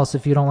something else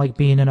if you don't like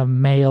being in a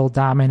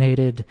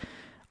male-dominated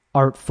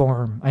art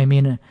form. I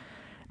mean,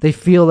 they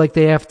feel like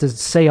they have to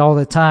say all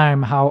the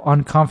time how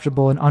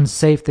uncomfortable and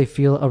unsafe they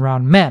feel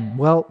around men.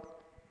 Well,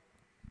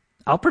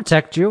 I'll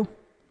protect you.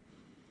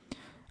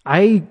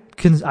 I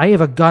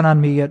have a gun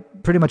on me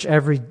at pretty much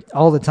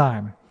all the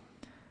time.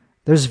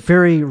 There's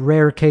very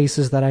rare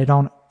cases that I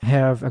don't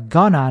have a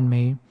gun on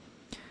me,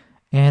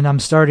 and I'm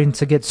starting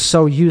to get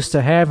so used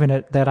to having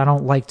it that I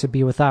don't like to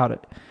be without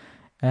it.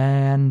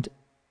 And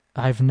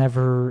I've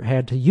never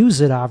had to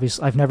use it,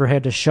 obviously. I've never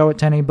had to show it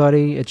to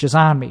anybody. It's just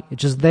on me.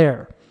 It's just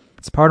there.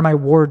 It's part of my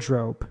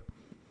wardrobe.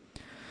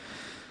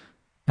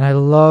 And I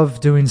love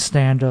doing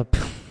stand-up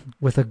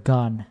with a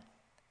gun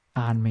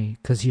on me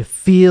because you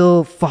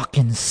feel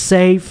fucking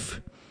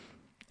safe,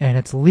 and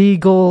it's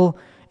legal,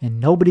 and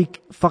nobody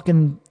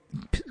fucking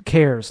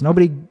cares.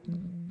 Nobody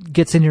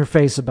gets in your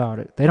face about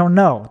it. They don't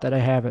know that I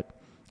have it.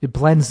 It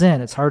blends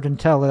in. It's hard to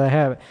tell that I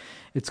have it.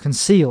 It's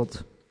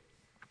concealed.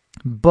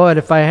 But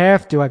if I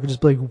have to, I could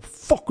just be like,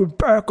 fucking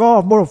back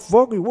off,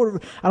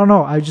 motherfucker. I don't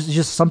know. I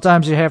just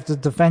sometimes you have to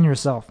defend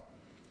yourself.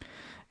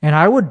 And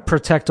I would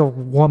protect a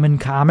woman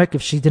comic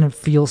if she didn't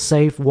feel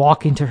safe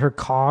walking to her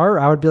car.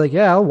 I would be like,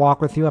 yeah, I'll walk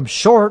with you. I'm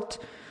short.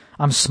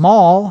 I'm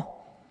small.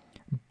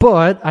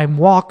 But I'm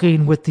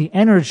walking with the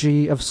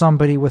energy of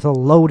somebody with a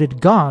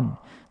loaded gun.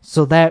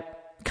 So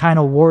that kind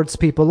of wards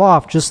people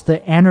off. Just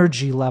the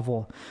energy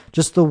level.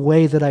 Just the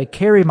way that I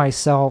carry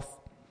myself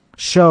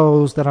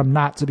shows that I'm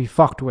not to be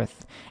fucked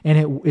with.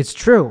 And it's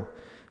true.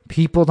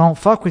 People don't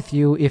fuck with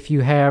you if you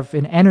have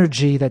an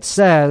energy that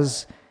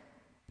says,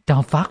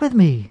 don't fuck with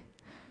me.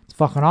 It's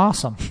fucking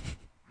awesome.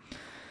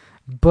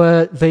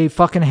 But they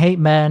fucking hate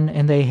men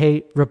and they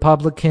hate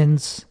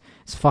Republicans.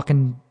 It's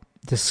fucking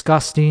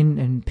disgusting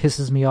and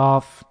pisses me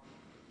off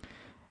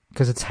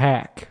because it's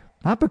hack.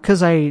 Not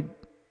because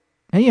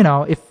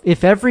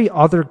if every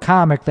other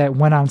comic that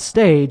went on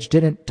stage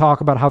didn't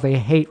talk about how they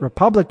hate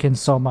Republicans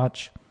so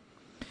much,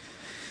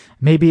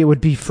 maybe it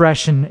would be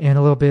fresh and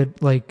a little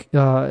bit like,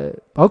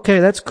 okay,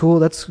 that's cool.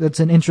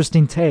 That's an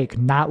interesting take,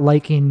 not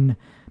liking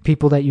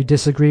people that you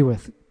disagree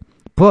with.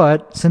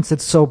 But since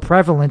it's so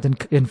prevalent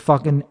and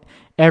fucking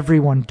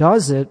everyone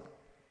does it,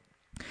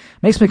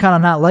 makes me kind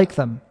of not like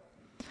them.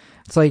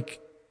 It's like,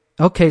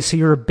 okay, so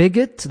you're a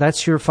bigot?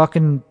 That's your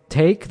fucking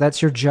take?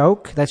 That's your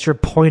joke? That's your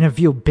point of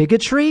view?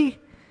 Bigotry?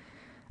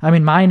 I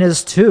mean, mine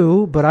is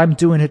too, but I'm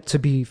doing it to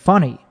be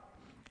funny.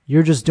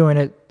 You're just doing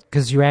it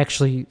because you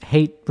actually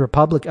hate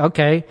Republic.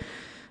 Okay,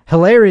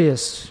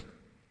 hilarious.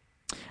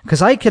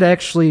 Because I could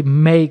actually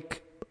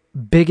make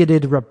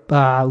bigoted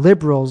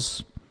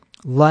liberals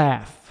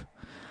laugh.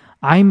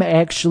 I'm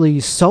actually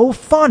so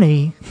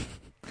funny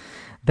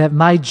that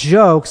my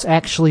jokes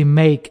actually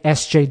make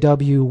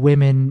SJW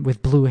women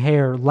with blue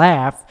hair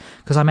laugh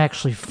because I'm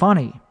actually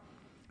funny.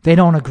 They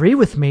don't agree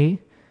with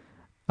me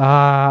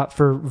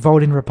for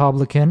voting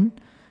Republican,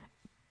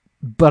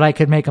 but I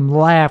could make them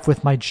laugh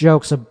with my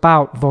jokes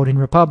about voting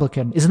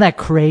Republican. Isn't that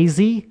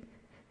crazy?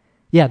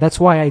 Yeah, that's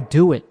why I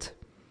do it.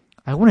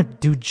 I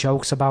wouldn't do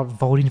jokes about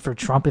voting for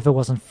Trump if it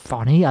wasn't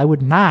funny. I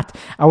would not.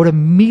 I would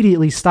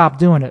immediately stop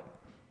doing it.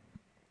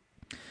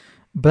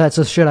 But that's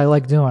the shit I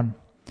like doing.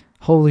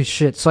 Holy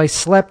shit. So I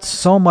slept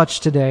so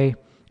much today,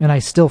 and I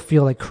still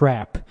feel like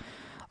crap.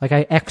 Like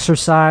I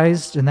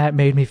exercised, and that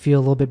made me feel a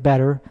little bit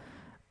better.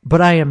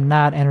 But I am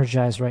not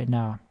energized right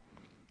now.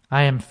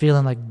 I am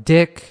feeling like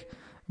dick,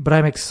 but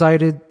I'm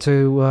excited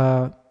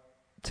to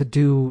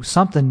do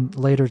something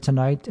later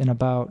tonight in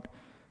about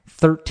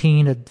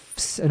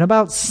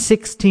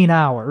 16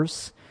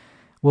 hours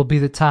will be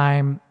the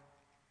time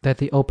that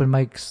the open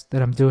mics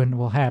that I'm doing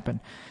will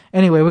happen.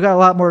 Anyway, we got a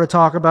lot more to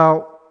talk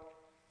about.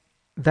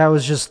 That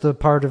was just the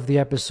part of the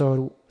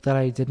episode that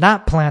I did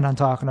not plan on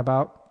talking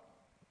about.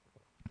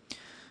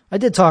 I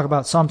did talk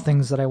about some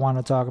things that I want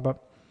to talk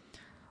about.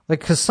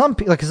 Because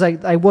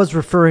I was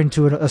referring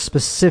to a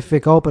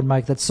specific open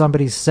mic that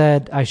somebody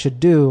said I should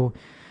do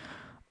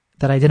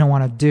that I didn't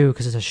want to do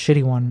because it's a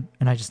shitty one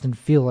and I just didn't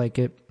feel like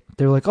it.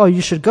 They're like, oh, you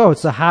should go.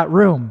 It's a hot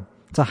room.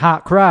 It's a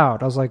hot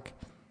crowd. I was like,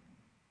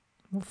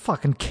 I don't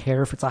fucking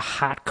care if it's a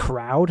hot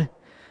crowd.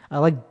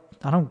 I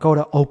don't go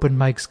to open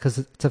mics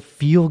because to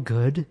feel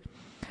good.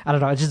 I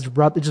don't know. It just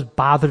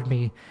bothered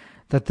me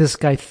that this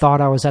guy thought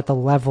I was at the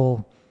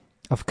level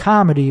of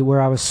comedy where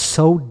I was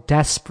so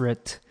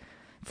desperate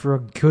for a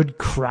good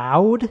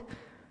crowd.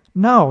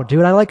 No,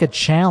 dude, I like a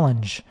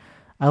challenge.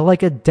 I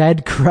like a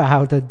dead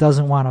crowd that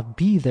doesn't want to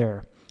be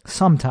there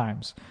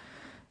sometimes.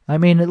 I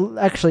mean,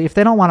 actually, if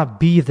they don't want to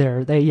be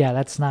there,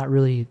 that's not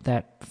really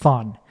that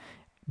fun.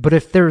 But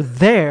if they're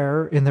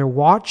there and they're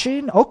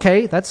watching,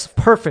 okay, that's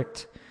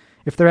perfect.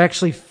 If they're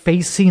actually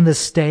facing the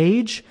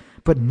stage,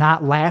 but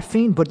not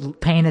laughing,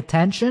 but paying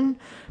attention,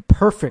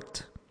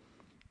 perfect.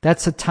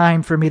 That's a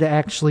time for me to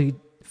actually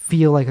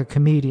feel like a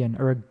comedian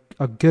or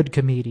a good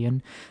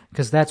comedian,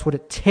 because that's what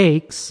it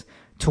takes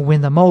to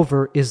win them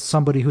over, is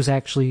somebody who's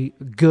actually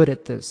good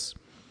at this.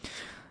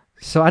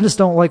 So I just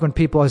don't like when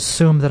people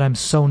assume that I'm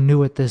so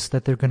new at this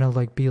that they're going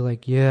to be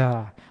like,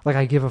 yeah, like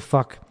I give a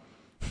fuck.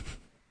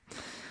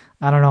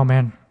 I don't know,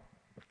 man.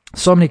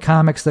 So many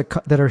comics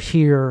that are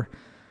here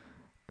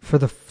for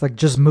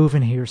just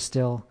moving here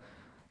still,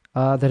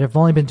 that have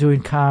only been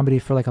doing comedy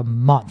for like a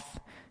month,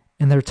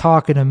 and they're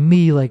talking to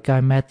me like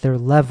I'm at their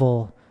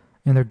level,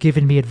 and they're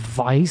giving me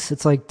advice.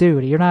 It's like,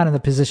 dude, you're not in the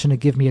position to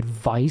give me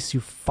advice, you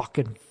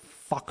fucking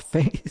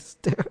fuckface,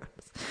 dude.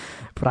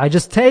 But I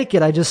just take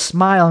it. I just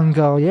smile and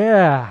go,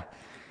 yeah,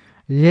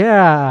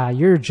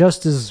 you're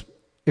just as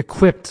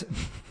equipped.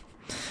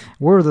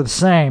 We're the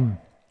same.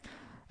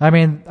 I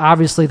mean,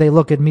 obviously they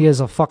look at me as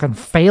a fucking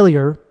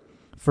failure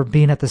for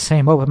being at the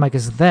same open mic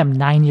as them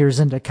 9 years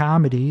into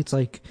comedy. It's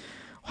like,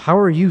 how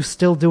are you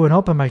still doing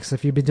open mics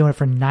if you've been doing it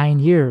for 9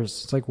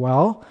 years? It's like,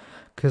 well,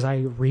 because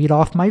I read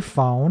off my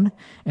phone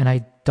and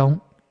I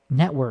don't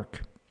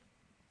network.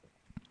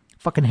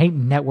 Fucking hate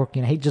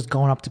networking. I hate just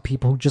going up to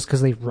people who just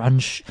because they run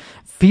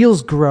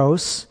feels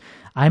gross.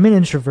 I'm an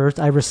introvert.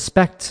 I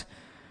respect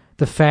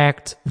the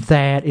fact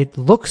that it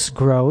looks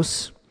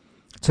gross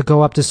to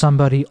go up to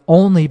somebody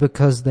only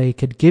because they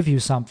could give you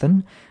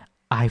something.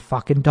 I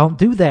fucking don't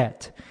do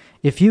that.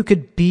 If you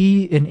could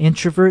be an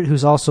introvert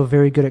who's also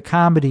very good at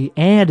comedy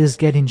and is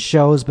getting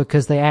shows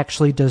because they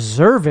actually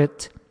deserve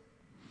it,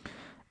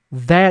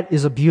 that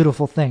is a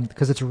beautiful thing,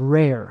 because it's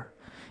rare.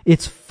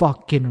 It's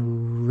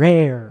fucking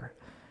rare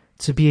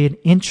to be an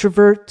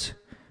introvert,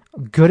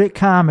 good at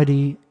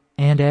comedy,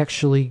 and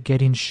actually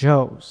getting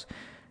shows.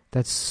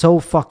 That's so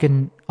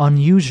fucking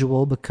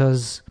unusual,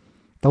 because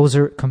those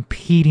are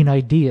competing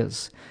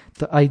ideas.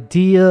 The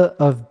idea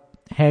of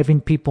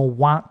having people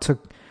want to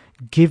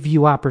give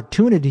you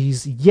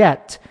opportunities,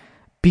 yet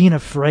being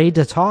afraid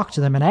to talk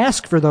to them and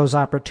ask for those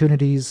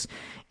opportunities,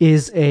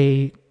 is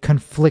a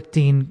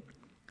conflicting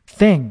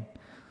thing.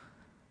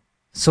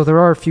 So there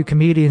are a few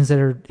comedians that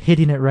are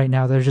hitting it right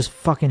now. They're just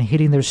fucking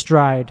hitting their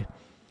stride,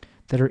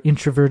 that are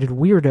introverted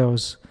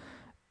weirdos,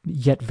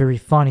 yet very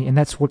funny. And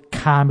that's what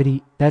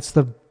comedy, that's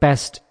the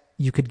best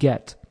you could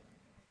get.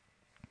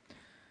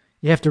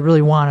 You have to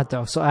really want it,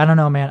 though. So I don't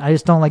know, man. I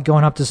just don't like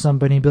going up to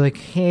somebody and be like,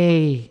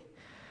 hey,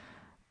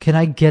 can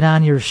I get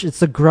on your... It's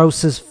the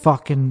grossest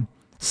fucking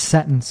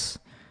sentence.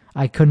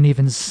 I couldn't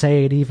even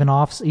say it even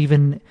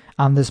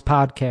on this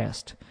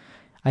podcast.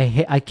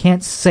 I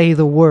can't say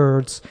the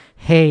words,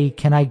 hey,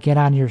 can I get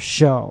on your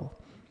show?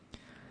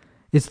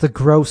 It's the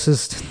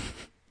grossest...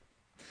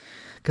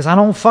 Because I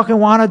don't fucking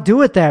want to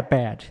do it that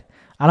bad.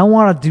 I don't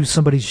want to do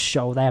somebody's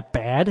show that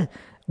bad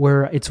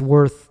where it's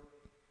worth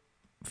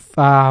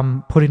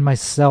putting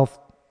myself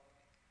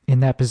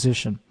in that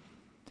position.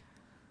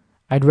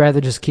 I'd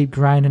rather just keep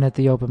grinding at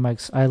the open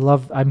mics.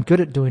 I'm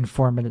good at doing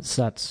 4-minute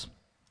sets.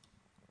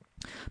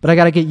 But I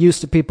got to get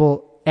used to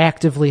people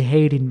actively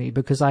hating me,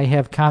 because I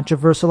have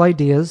controversial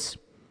ideas.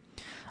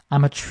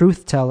 I'm a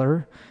truth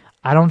teller.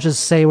 I don't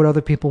just say what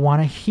other people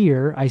want to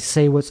hear. I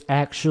say what's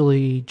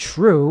actually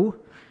true.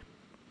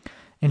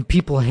 And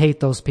people hate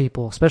those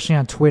people, especially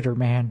on Twitter,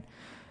 man.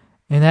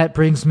 And that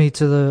brings me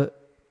to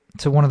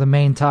one of the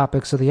main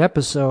topics of the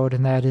episode,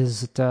 and that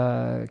is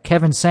that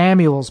Kevin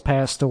Samuels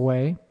passed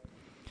away.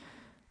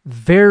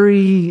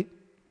 Very,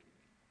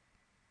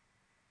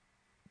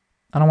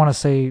 I don't want to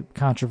say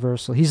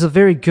controversial. He's a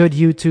very good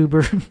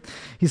YouTuber.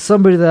 He's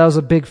somebody that I was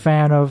a big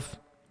fan of.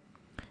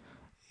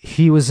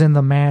 He was in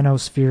the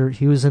manosphere.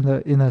 He was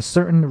in a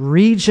certain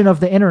region of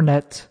the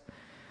internet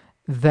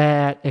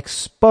that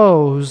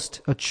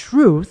exposed a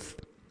truth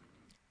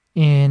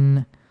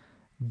in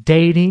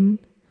dating,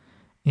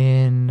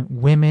 in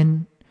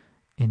women,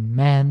 in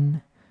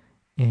men,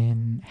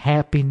 in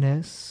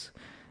happiness,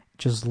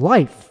 just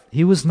life.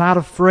 He was not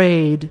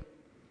afraid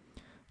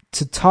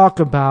to talk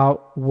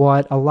about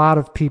what a lot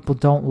of people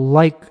don't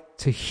like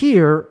to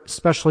hear,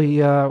 especially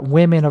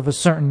women of a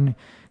certain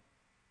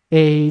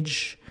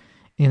age,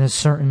 in a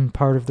certain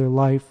part of their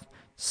life,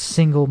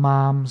 single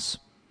moms,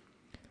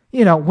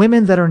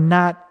 women that are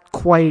not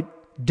quite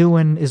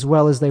doing as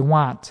well as they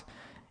want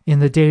in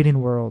the dating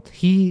world.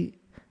 He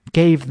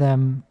gave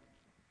them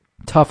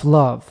tough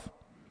love.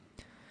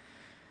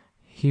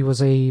 He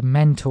was a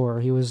mentor.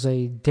 He was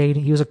a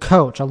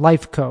coach, a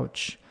life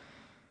coach.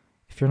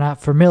 If you're not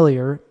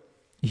familiar,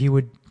 he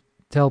would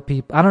tell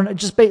people, I don't know,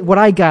 just what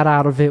I got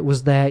out of it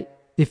was that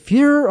if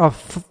you're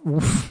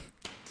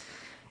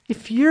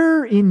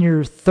in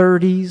your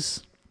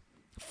 30s,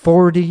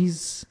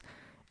 40s,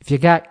 if you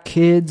got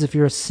kids, if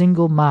you're a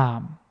single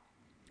mom,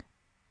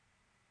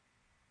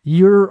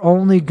 you're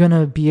only going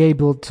to be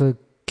able to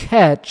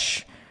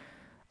catch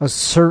a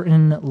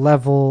certain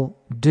level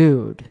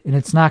dude, and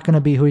it's not going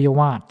to be who you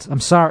want. I'm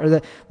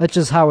sorry, that's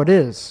just how it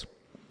is.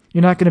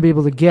 You're not going to be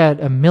able to get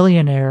a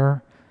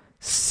millionaire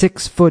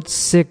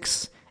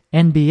 6'6"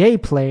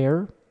 NBA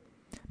player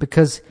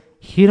because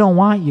he don't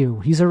want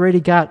you. He's already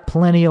got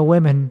plenty of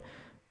women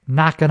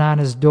knocking on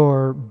his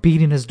door,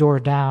 beating his door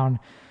down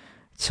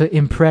to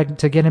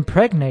get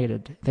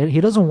impregnated.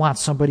 He doesn't want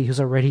somebody who's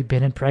already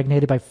been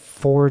impregnated by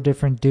 4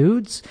 different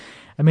dudes.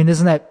 I mean,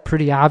 isn't that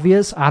pretty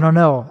obvious? I don't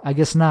know. I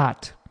guess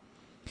not.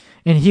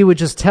 And he would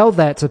just tell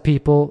that to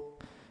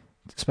people,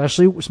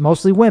 especially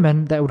mostly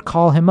women, that would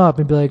call him up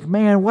and be like,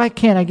 man, why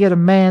can't I get a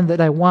man that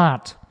I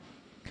want?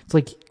 It's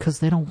like, because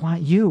they don't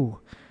want you.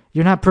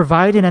 You're not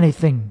providing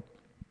anything.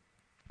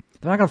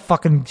 They're not going to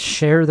fucking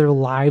share their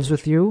lives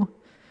with you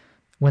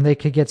when they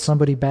could get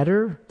somebody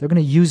better. They're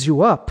going to use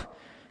you up.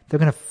 They're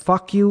going to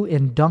fuck you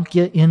and dunk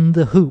you in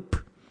the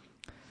hoop.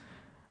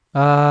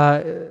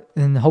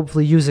 And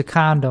hopefully use a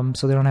condom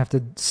so they don't have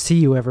to see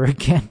you ever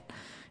again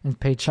and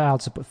pay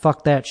child support.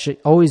 Fuck that shit.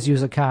 Always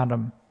use a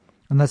condom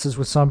unless it's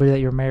with somebody that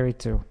you're married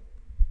to.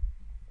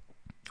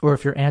 Or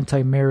if you're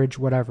anti-marriage,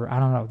 whatever. I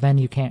don't know. Then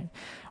you can't.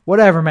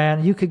 Whatever,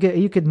 man. You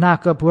could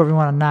knock up whoever you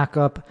want to knock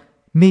up.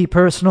 Me,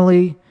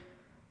 personally,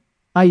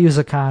 I use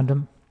a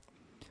condom.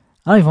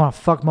 I don't even want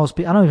to fuck most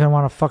people. I don't even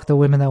want to fuck the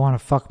women that want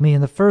to fuck me in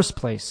the first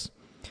place.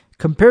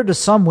 Compared to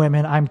some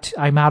women,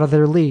 I'm out of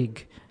their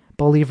league.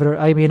 Believe it or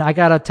I mean, I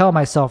gotta tell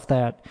myself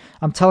that.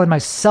 I'm telling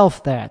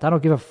myself that. I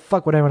don't give a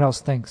fuck what anyone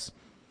else thinks.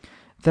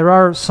 There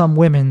are some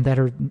women that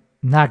are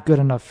not good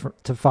enough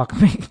to fuck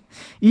me.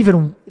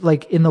 Even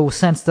like in the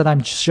sense that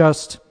I'm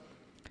just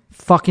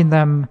fucking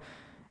them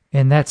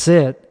and that's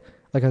it.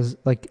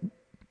 Like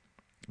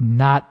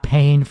not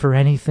paying for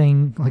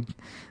anything. Like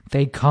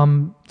they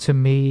come to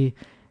me,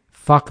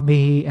 fuck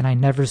me, and I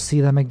never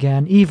see them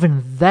again.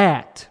 Even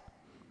that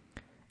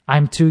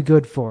I'm too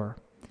good for.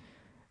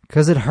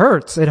 Because it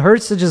hurts. It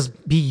hurts to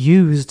just be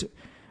used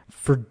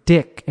for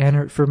dick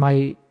and for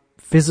my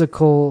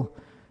physical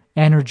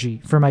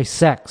energy, for my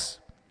sex,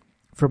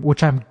 for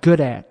which I'm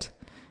good at.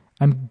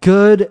 I'm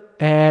good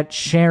at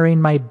sharing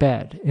my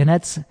bed. And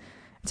it's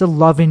a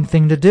loving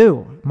thing to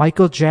do.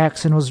 Michael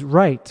Jackson was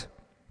right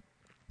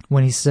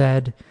when he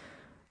said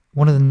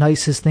one of the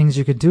nicest things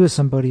you could do with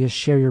somebody is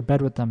share your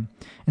bed with them.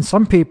 And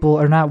some people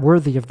are not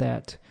worthy of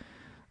that.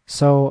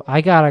 So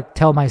I got to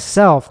tell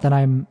myself that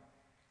I'm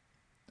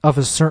of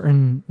a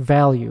certain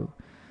value.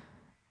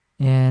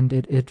 And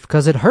it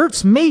because it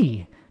hurts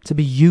me to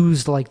be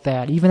used like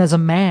that, even as a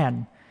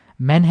man.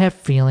 Men have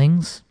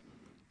feelings.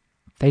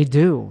 They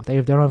do.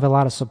 They don't have a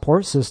lot of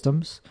support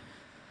systems.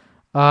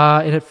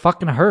 And it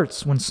fucking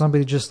hurts when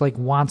somebody just like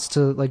wants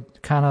to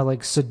like kind of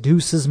like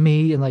seduces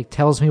me and like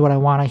tells me what I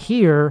want to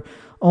hear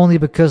only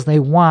because they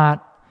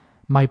want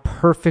my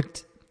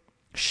perfect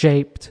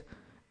shaped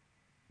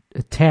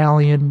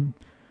Italian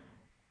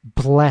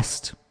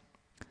blessed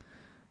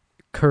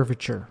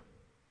curvature,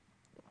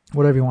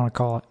 whatever you want to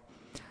call it.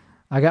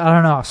 I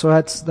don't know. So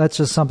that's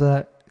just something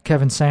that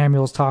Kevin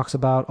Samuels talks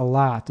about a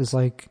lot. Is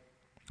like,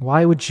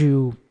 why would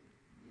you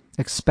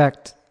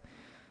expect?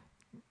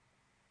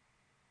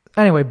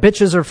 Anyway,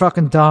 bitches are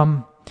fucking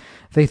dumb.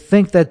 They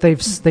think that they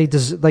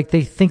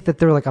think that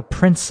they're like a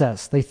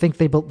princess. They think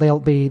they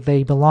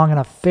belong in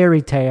a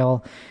fairy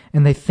tale,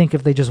 and they think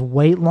if they just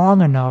wait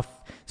long enough,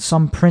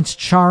 some Prince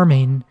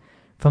Charming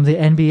from the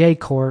NBA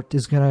court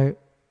is gonna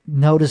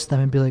notice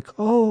them and be like,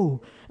 oh,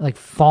 like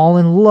fall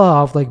in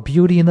love like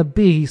Beauty and the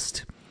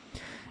Beast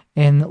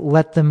and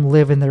let them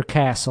live in their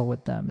castle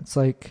with them. It's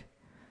like,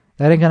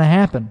 that ain't gonna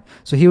happen.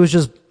 So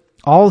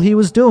all he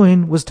was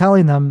doing was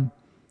telling them,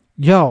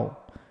 yo,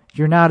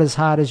 you're not as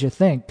hot as you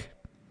think.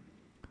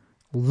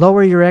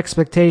 Lower your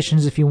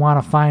expectations if you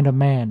want to find a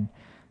man.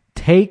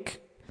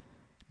 Take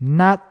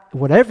not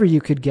whatever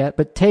you could get,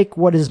 but take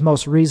what is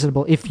most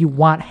reasonable. If you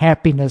want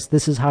happiness,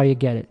 this is how you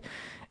get it.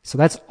 So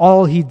that's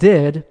all he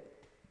did.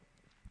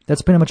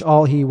 That's pretty much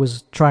all he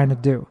was trying to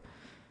do.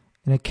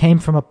 And it came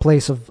from a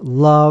place of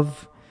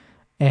love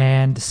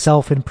and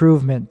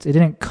self-improvement. It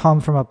didn't come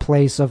from a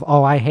place of,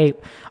 oh, I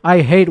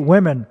hate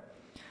women.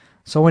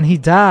 So when he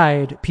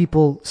died,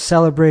 people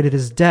celebrated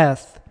his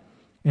death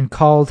and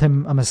called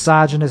him a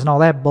misogynist and all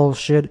that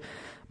bullshit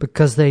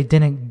because they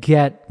didn't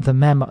get the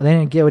memo. They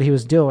didn't get what he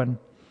was doing.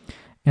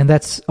 And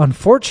that's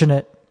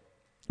unfortunate,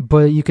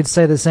 but you could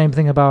say the same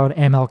thing about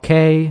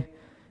MLK.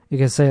 You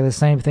could say the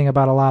same thing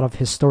about a lot of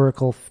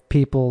historical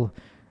people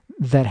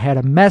that had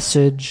a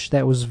message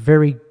that was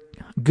very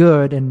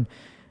good and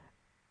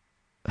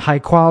high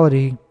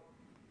quality,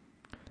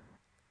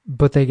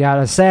 but they got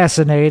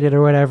assassinated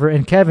or whatever.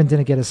 And Kevin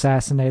didn't get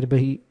assassinated, but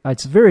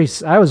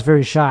I was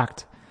very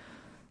shocked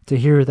to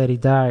hear that he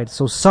died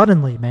so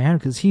suddenly, man,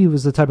 because he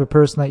was the type of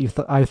person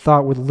that I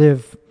thought would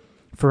live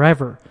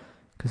forever,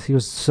 because he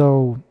was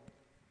so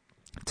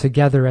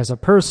together as a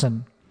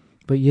person.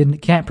 But you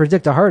can't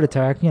predict a heart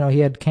attack. He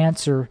had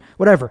cancer,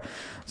 whatever.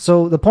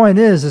 So the point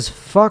is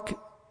fuck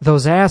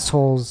those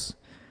assholes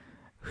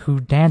who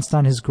danced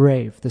on his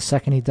grave the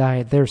second he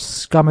died. They're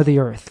scum of the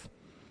earth.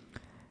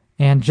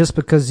 And just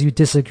because you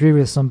disagree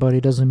with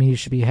somebody doesn't mean you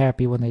should be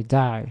happy when they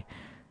die.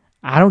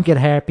 I don't get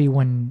happy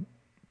when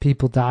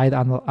people died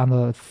on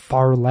the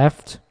far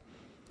left.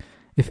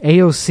 If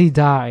AOC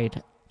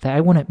died,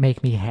 that wouldn't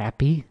make me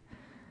happy.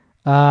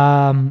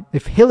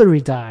 If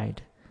Hillary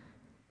died,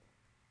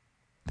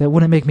 that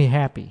wouldn't make me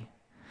happy.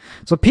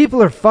 So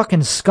people are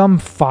fucking scum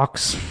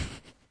fucks.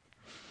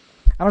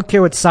 I don't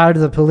care what side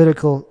of the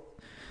political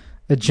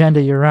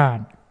agenda you're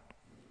on.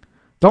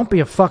 Don't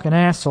be a fucking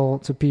asshole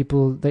to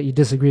people that you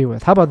disagree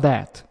with. How about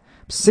that?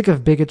 I'm sick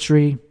of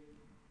bigotry.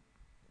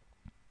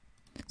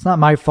 It's not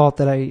my fault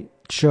that I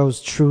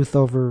chose truth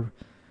over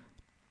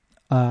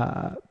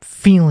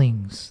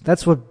feelings.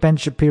 That's what Ben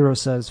Shapiro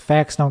says.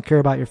 Facts don't care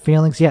about your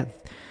feelings. Yeah,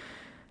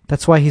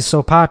 that's why he's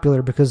so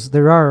popular, because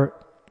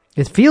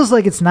it feels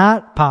like it's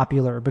not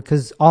popular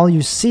because all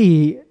you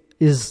see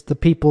is the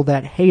people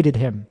that hated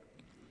him.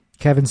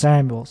 Kevin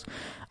Samuels.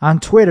 On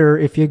Twitter,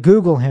 if you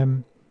Google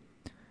him,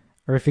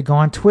 or if you go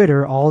on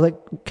Twitter, all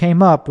that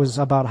came up was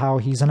about how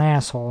he's an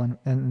asshole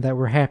and that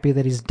we're happy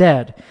that he's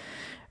dead.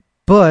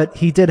 But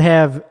he did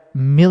have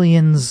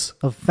millions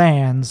of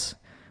fans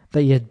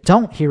that you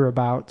don't hear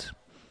about.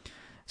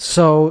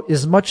 So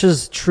as much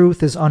as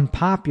truth is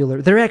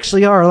unpopular, there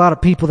actually are a lot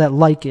of people that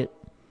like it.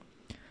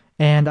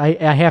 And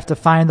I have to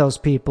find those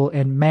people,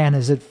 and man,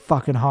 is it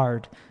fucking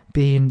hard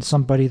being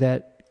somebody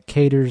that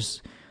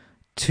caters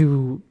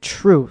to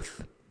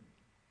truth.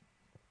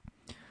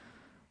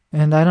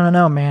 And I don't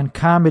know, man,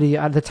 comedy,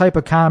 the type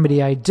of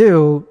comedy I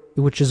do,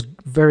 which is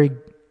very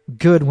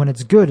good when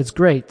it's good, it's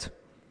great.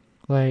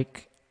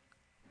 But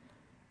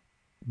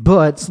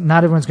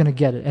not everyone's going to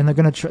get it, and they're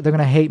going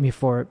to hate me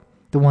for it,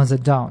 the ones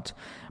that don't.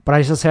 But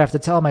I just have to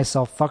tell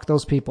myself, fuck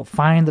those people.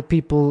 Find the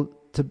people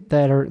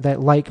that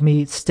like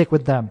me, stick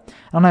with them.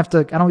 I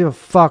don't give a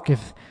fuck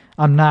if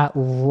I'm not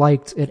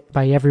liked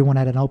by everyone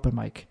at an open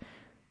mic.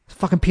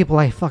 Fucking people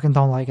I fucking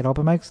don't like at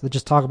open mics. They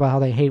just talk about how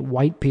they hate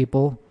white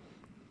people.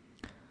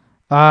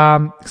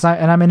 And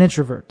I'm an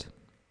introvert.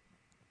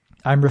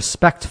 I'm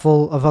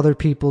respectful of other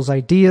people's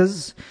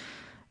ideas.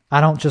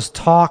 I don't just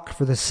talk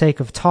for the sake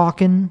of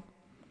talking.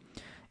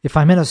 If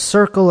I'm in a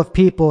circle of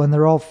people and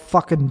they're all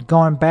fucking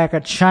going back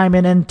at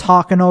chiming in,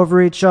 talking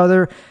over each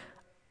other,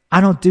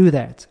 I don't do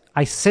that.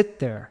 I sit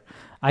there.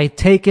 I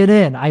take it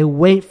in. I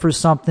wait for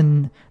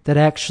something that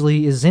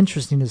actually is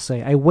interesting to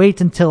say. I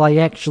wait until I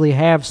actually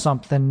have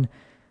something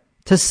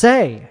to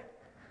say.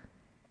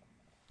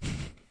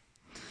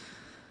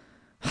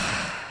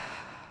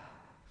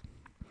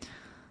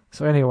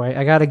 So anyway,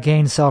 I got to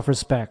gain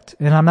self-respect.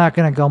 And I'm not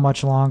going to go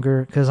much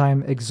longer because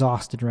I'm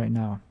exhausted right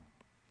now.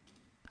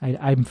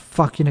 I'm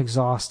fucking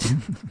exhausted.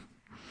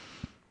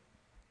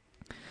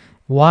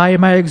 Why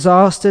am I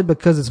exhausted?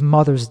 Because it's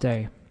Mother's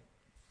Day.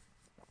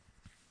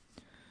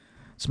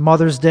 It's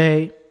Mother's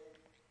Day,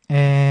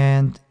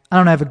 and I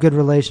don't have a good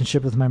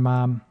relationship with my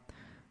mom.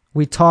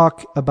 We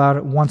talk about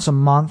it once a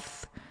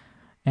month,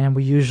 and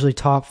we usually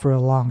talk for a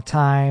long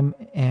time,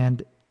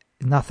 and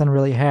nothing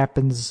really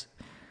happens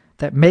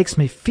that makes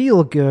me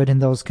feel good in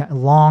those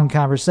long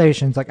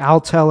conversations. Like,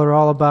 I'll tell her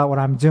all about what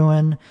I'm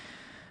doing.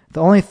 The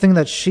only thing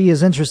that she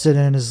is interested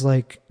in is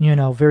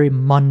very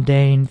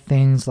mundane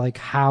things like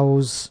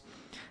how's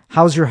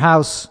your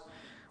house?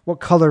 What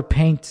color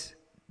paint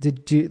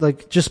did you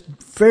just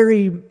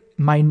very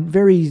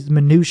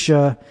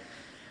minutia,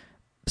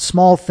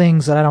 small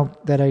things that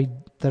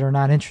are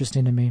not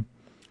interesting to me.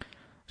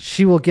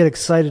 She will get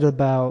excited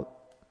about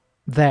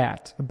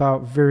that,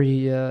 about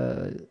very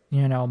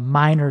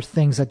minor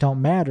things that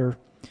don't matter.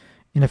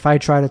 And if I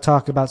try to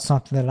talk about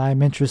something that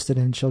I'm interested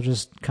in, she'll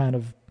just kind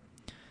of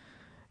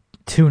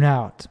tune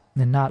out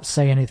and not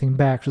say anything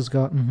back. She'll just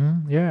go,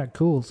 yeah,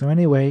 cool. So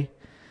anyway,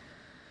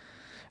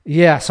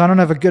 yeah, so I don't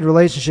have a good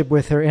relationship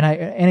with her. And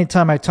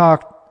anytime I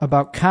talk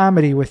about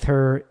comedy with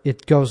her,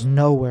 it goes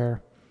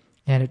nowhere.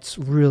 And it's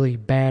really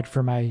bad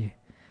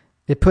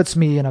it puts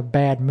me in a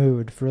bad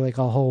mood for a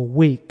whole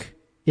week,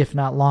 if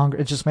not longer.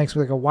 It just makes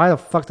me why the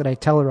fuck did I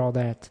tell her all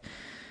that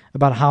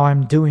about how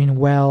I'm doing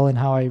well and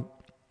how I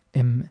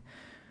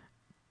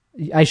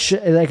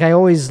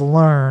always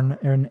learn,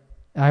 and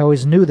I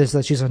always knew this,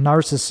 that she's a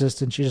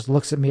narcissist and she just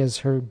looks at me as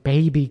her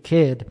baby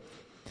kid.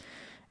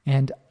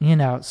 And,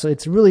 so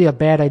it's really a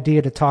bad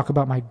idea to talk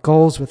about my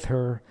goals with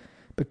her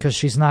because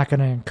she's not going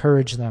to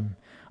encourage them.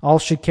 All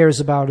she cares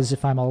about is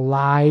if I'm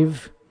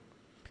alive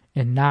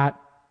and not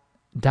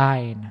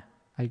dying,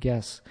 I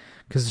guess.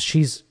 Because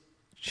she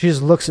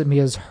just looks at me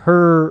as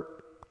her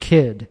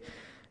kid.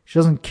 She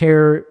doesn't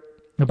care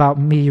about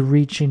me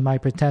reaching my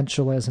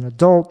potential as an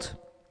adult.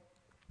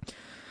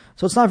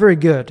 So it's not very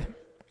good.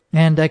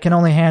 And I can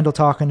only handle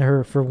talking to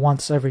her for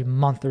once every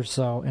month or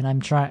so,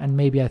 and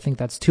maybe I think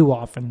that's too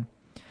often,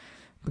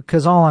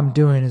 because all I'm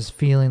doing is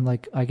feeling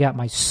like I got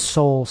my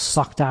soul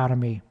sucked out of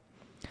me.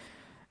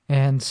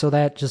 And so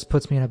that just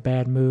puts me in a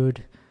bad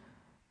mood,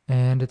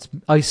 and it's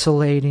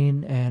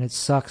isolating, and it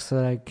sucks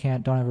that I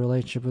don't have a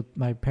relationship with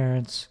my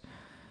parents.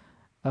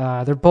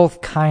 They're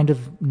both kind of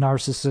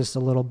narcissists, a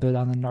little bit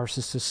on the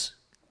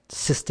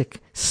narcissistic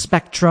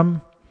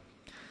spectrum,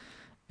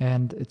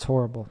 and it's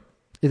horrible.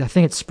 I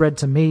think it spread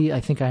to me. I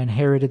think I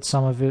inherited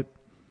some of it,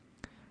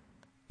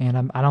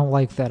 and I don't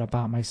like that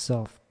about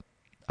myself.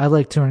 I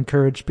like to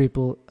encourage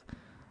people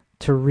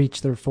to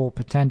reach their full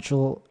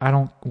potential. I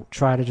don't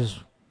try to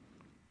just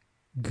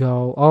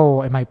go,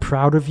 oh, am I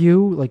proud of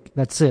you? Like,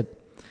 that's it.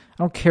 I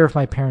don't care if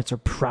my parents are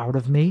proud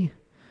of me.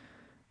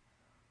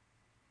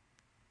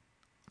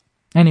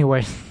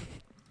 Anyway,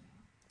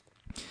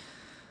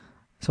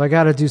 so I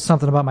got to do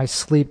something about my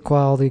sleep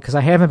quality because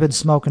I haven't been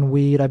smoking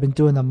weed. I've been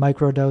doing the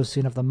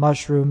microdosing of the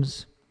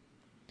mushrooms.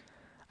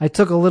 I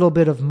took a little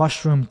bit of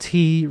mushroom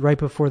tea right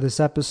before this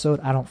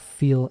episode. I don't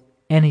feel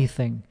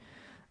anything.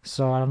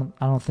 So I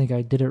don't think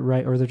I did it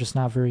right, or they're just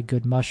not very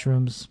good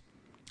mushrooms.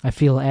 I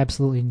feel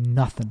absolutely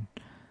nothing.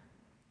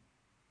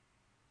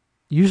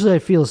 Usually I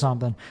feel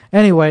something.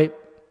 Anyway,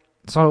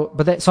 so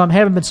I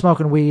haven't been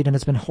smoking weed, and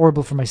it's been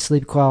horrible for my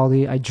sleep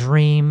quality. I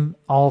dream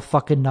all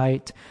fucking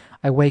night.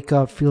 I wake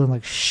up feeling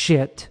like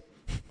shit.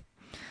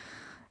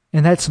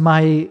 And that's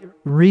my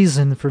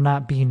reason for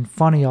not being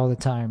funny all the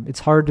time.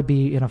 It's hard to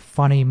be in a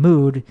funny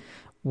mood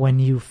when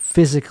you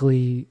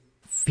physically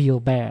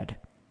feel bad.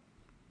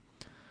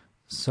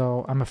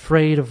 So I'm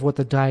afraid of what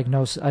the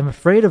diagnosis... I'm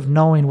afraid of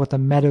knowing what the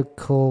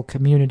medical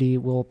community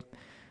will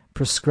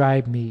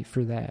prescribe me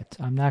for that.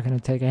 I'm not going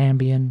to take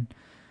Ambien.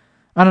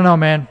 I don't know,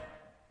 man.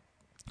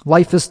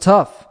 Life is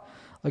tough.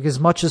 Like, as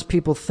much as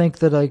people think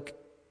that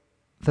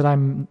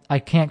I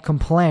can't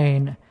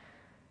complain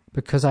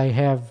because I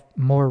have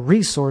more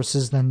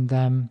resources than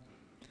them,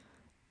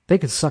 they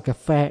could suck a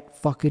fat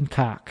fucking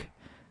cock.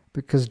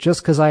 Because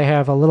just because I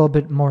have a little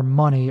bit more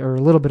money, or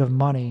a little bit of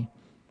money,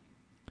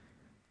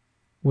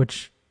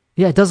 which,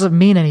 yeah, it doesn't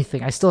mean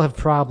anything. I still have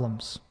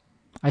problems.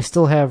 I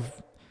still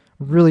have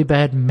really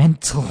bad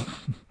mental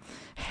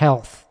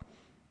health.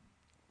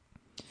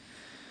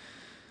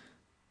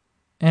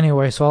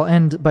 Anyway, so I'll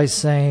end by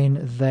saying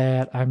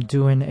that I'm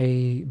doing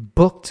a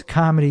booked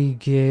comedy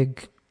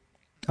gig,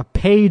 a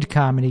paid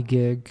comedy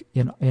gig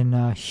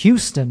in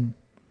Houston.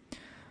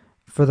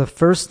 For the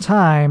first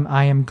time,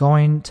 I am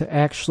going to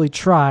actually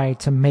try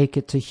to make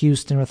it to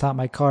Houston without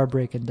my car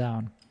breaking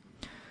down,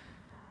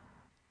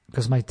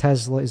 because my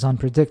Tesla is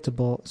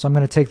unpredictable. So I'm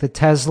going to take the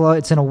Tesla.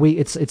 It's in a week.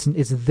 It's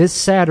this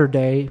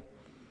Saturday.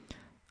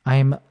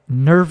 I'm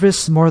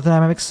nervous more than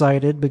I'm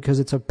excited because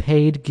it's a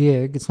paid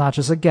gig. It's not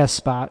just a guest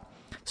spot.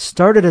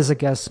 Started as a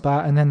guest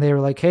spot, and then they were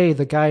like, hey,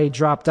 the guy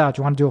dropped out. Do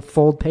you want to do a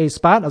full pay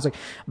spot? I was like,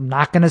 I'm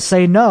not going to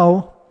say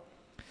no,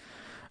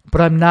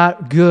 but I'm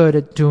not good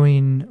at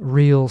doing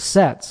real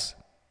sets.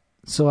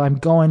 So I'm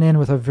going in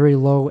with a very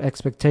low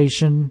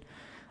expectation.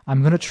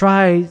 I'm going to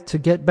try to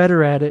get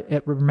better at it,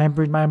 at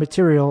remembering my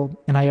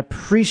material, and I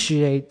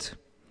appreciate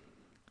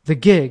the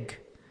gig.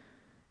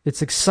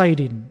 It's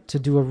exciting to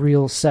do a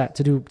real set,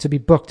 to be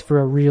booked for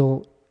a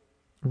real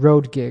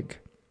road gig.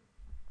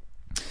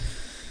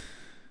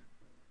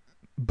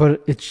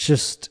 But it's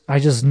just, I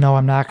just know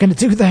I'm not going to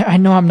do that. I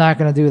know I'm not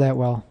going to do that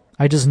well.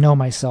 I just know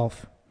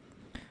myself.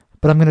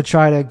 But I'm going to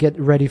try to get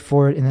ready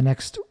for it in the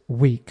next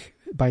week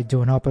by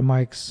doing open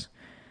mics,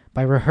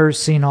 by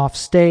rehearsing off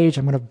stage.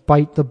 I'm going to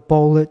bite the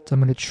bullet.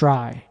 I'm going to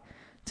try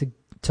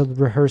to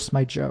rehearse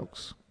my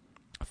jokes.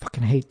 I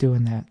fucking hate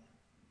doing that.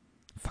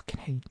 I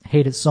fucking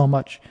hate it so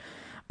much.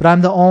 But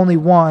I'm the only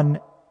one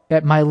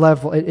at my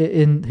level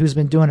who's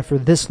been doing it for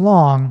this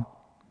long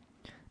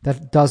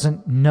that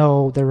doesn't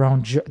know their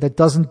own, that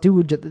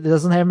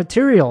doesn't have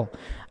material.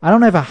 I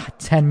don't have a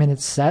 10-minute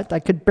set. I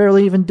could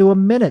barely even do a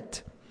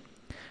minute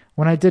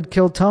when I did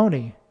Kill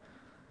Tony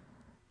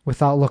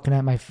without looking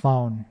at my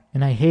phone.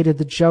 And I hated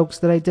the jokes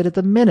that I did at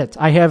the minute.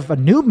 I have a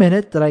new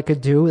minute that I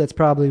could do that's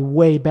probably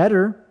way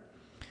better.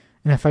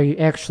 And if I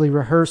actually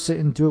rehearse it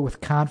and do it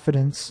with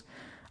confidence,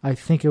 I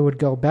think it would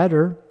go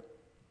better.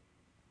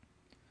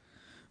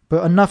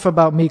 But enough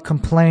about me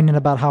complaining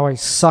about how I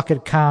suck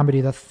at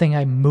comedy, the thing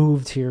I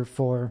moved here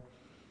for.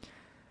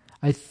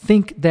 I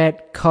think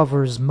that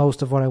covers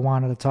most of what I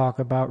wanted to talk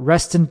about.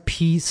 Rest in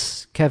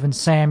peace, Kevin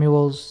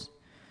Samuels.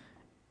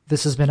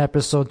 This has been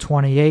episode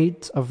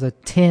 28 of the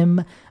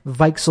Tim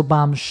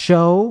Weichselbaum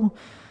Show.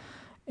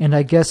 And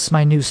I guess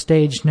my new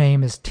stage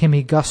name is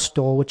Timmy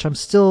Gusto, which I'm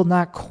still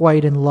not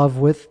quite in love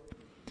with.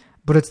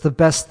 But it's the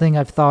best thing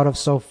I've thought of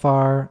so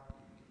far.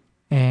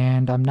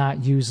 And I'm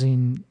not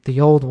using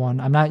the old one.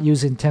 I'm not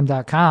using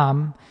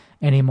Tim.com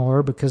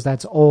anymore because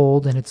that's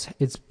old and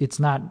it's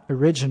not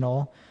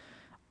original.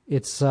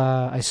 It's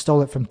I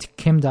stole it from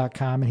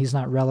Kim.com and he's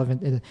not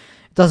relevant. It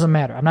doesn't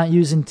matter. I'm not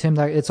using Tim.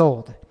 It's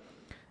old.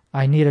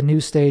 I need a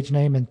new stage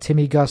name, and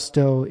Timmy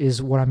Gusto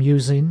is what I'm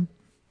using.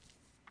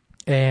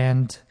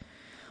 And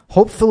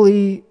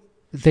hopefully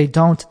they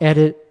don't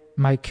edit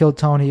my Kill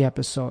Tony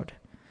episode.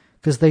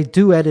 Because they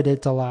do edit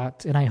it a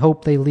lot, and I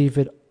hope they leave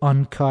it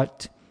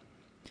uncut.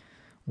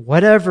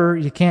 Whatever,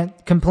 you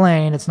can't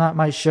complain. It's not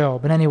my show.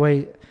 But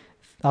anyway,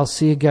 I'll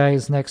see you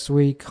guys next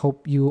week.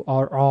 Hope you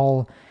are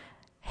all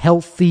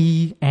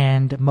healthy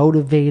and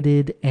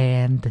motivated,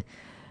 and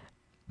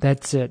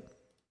that's it.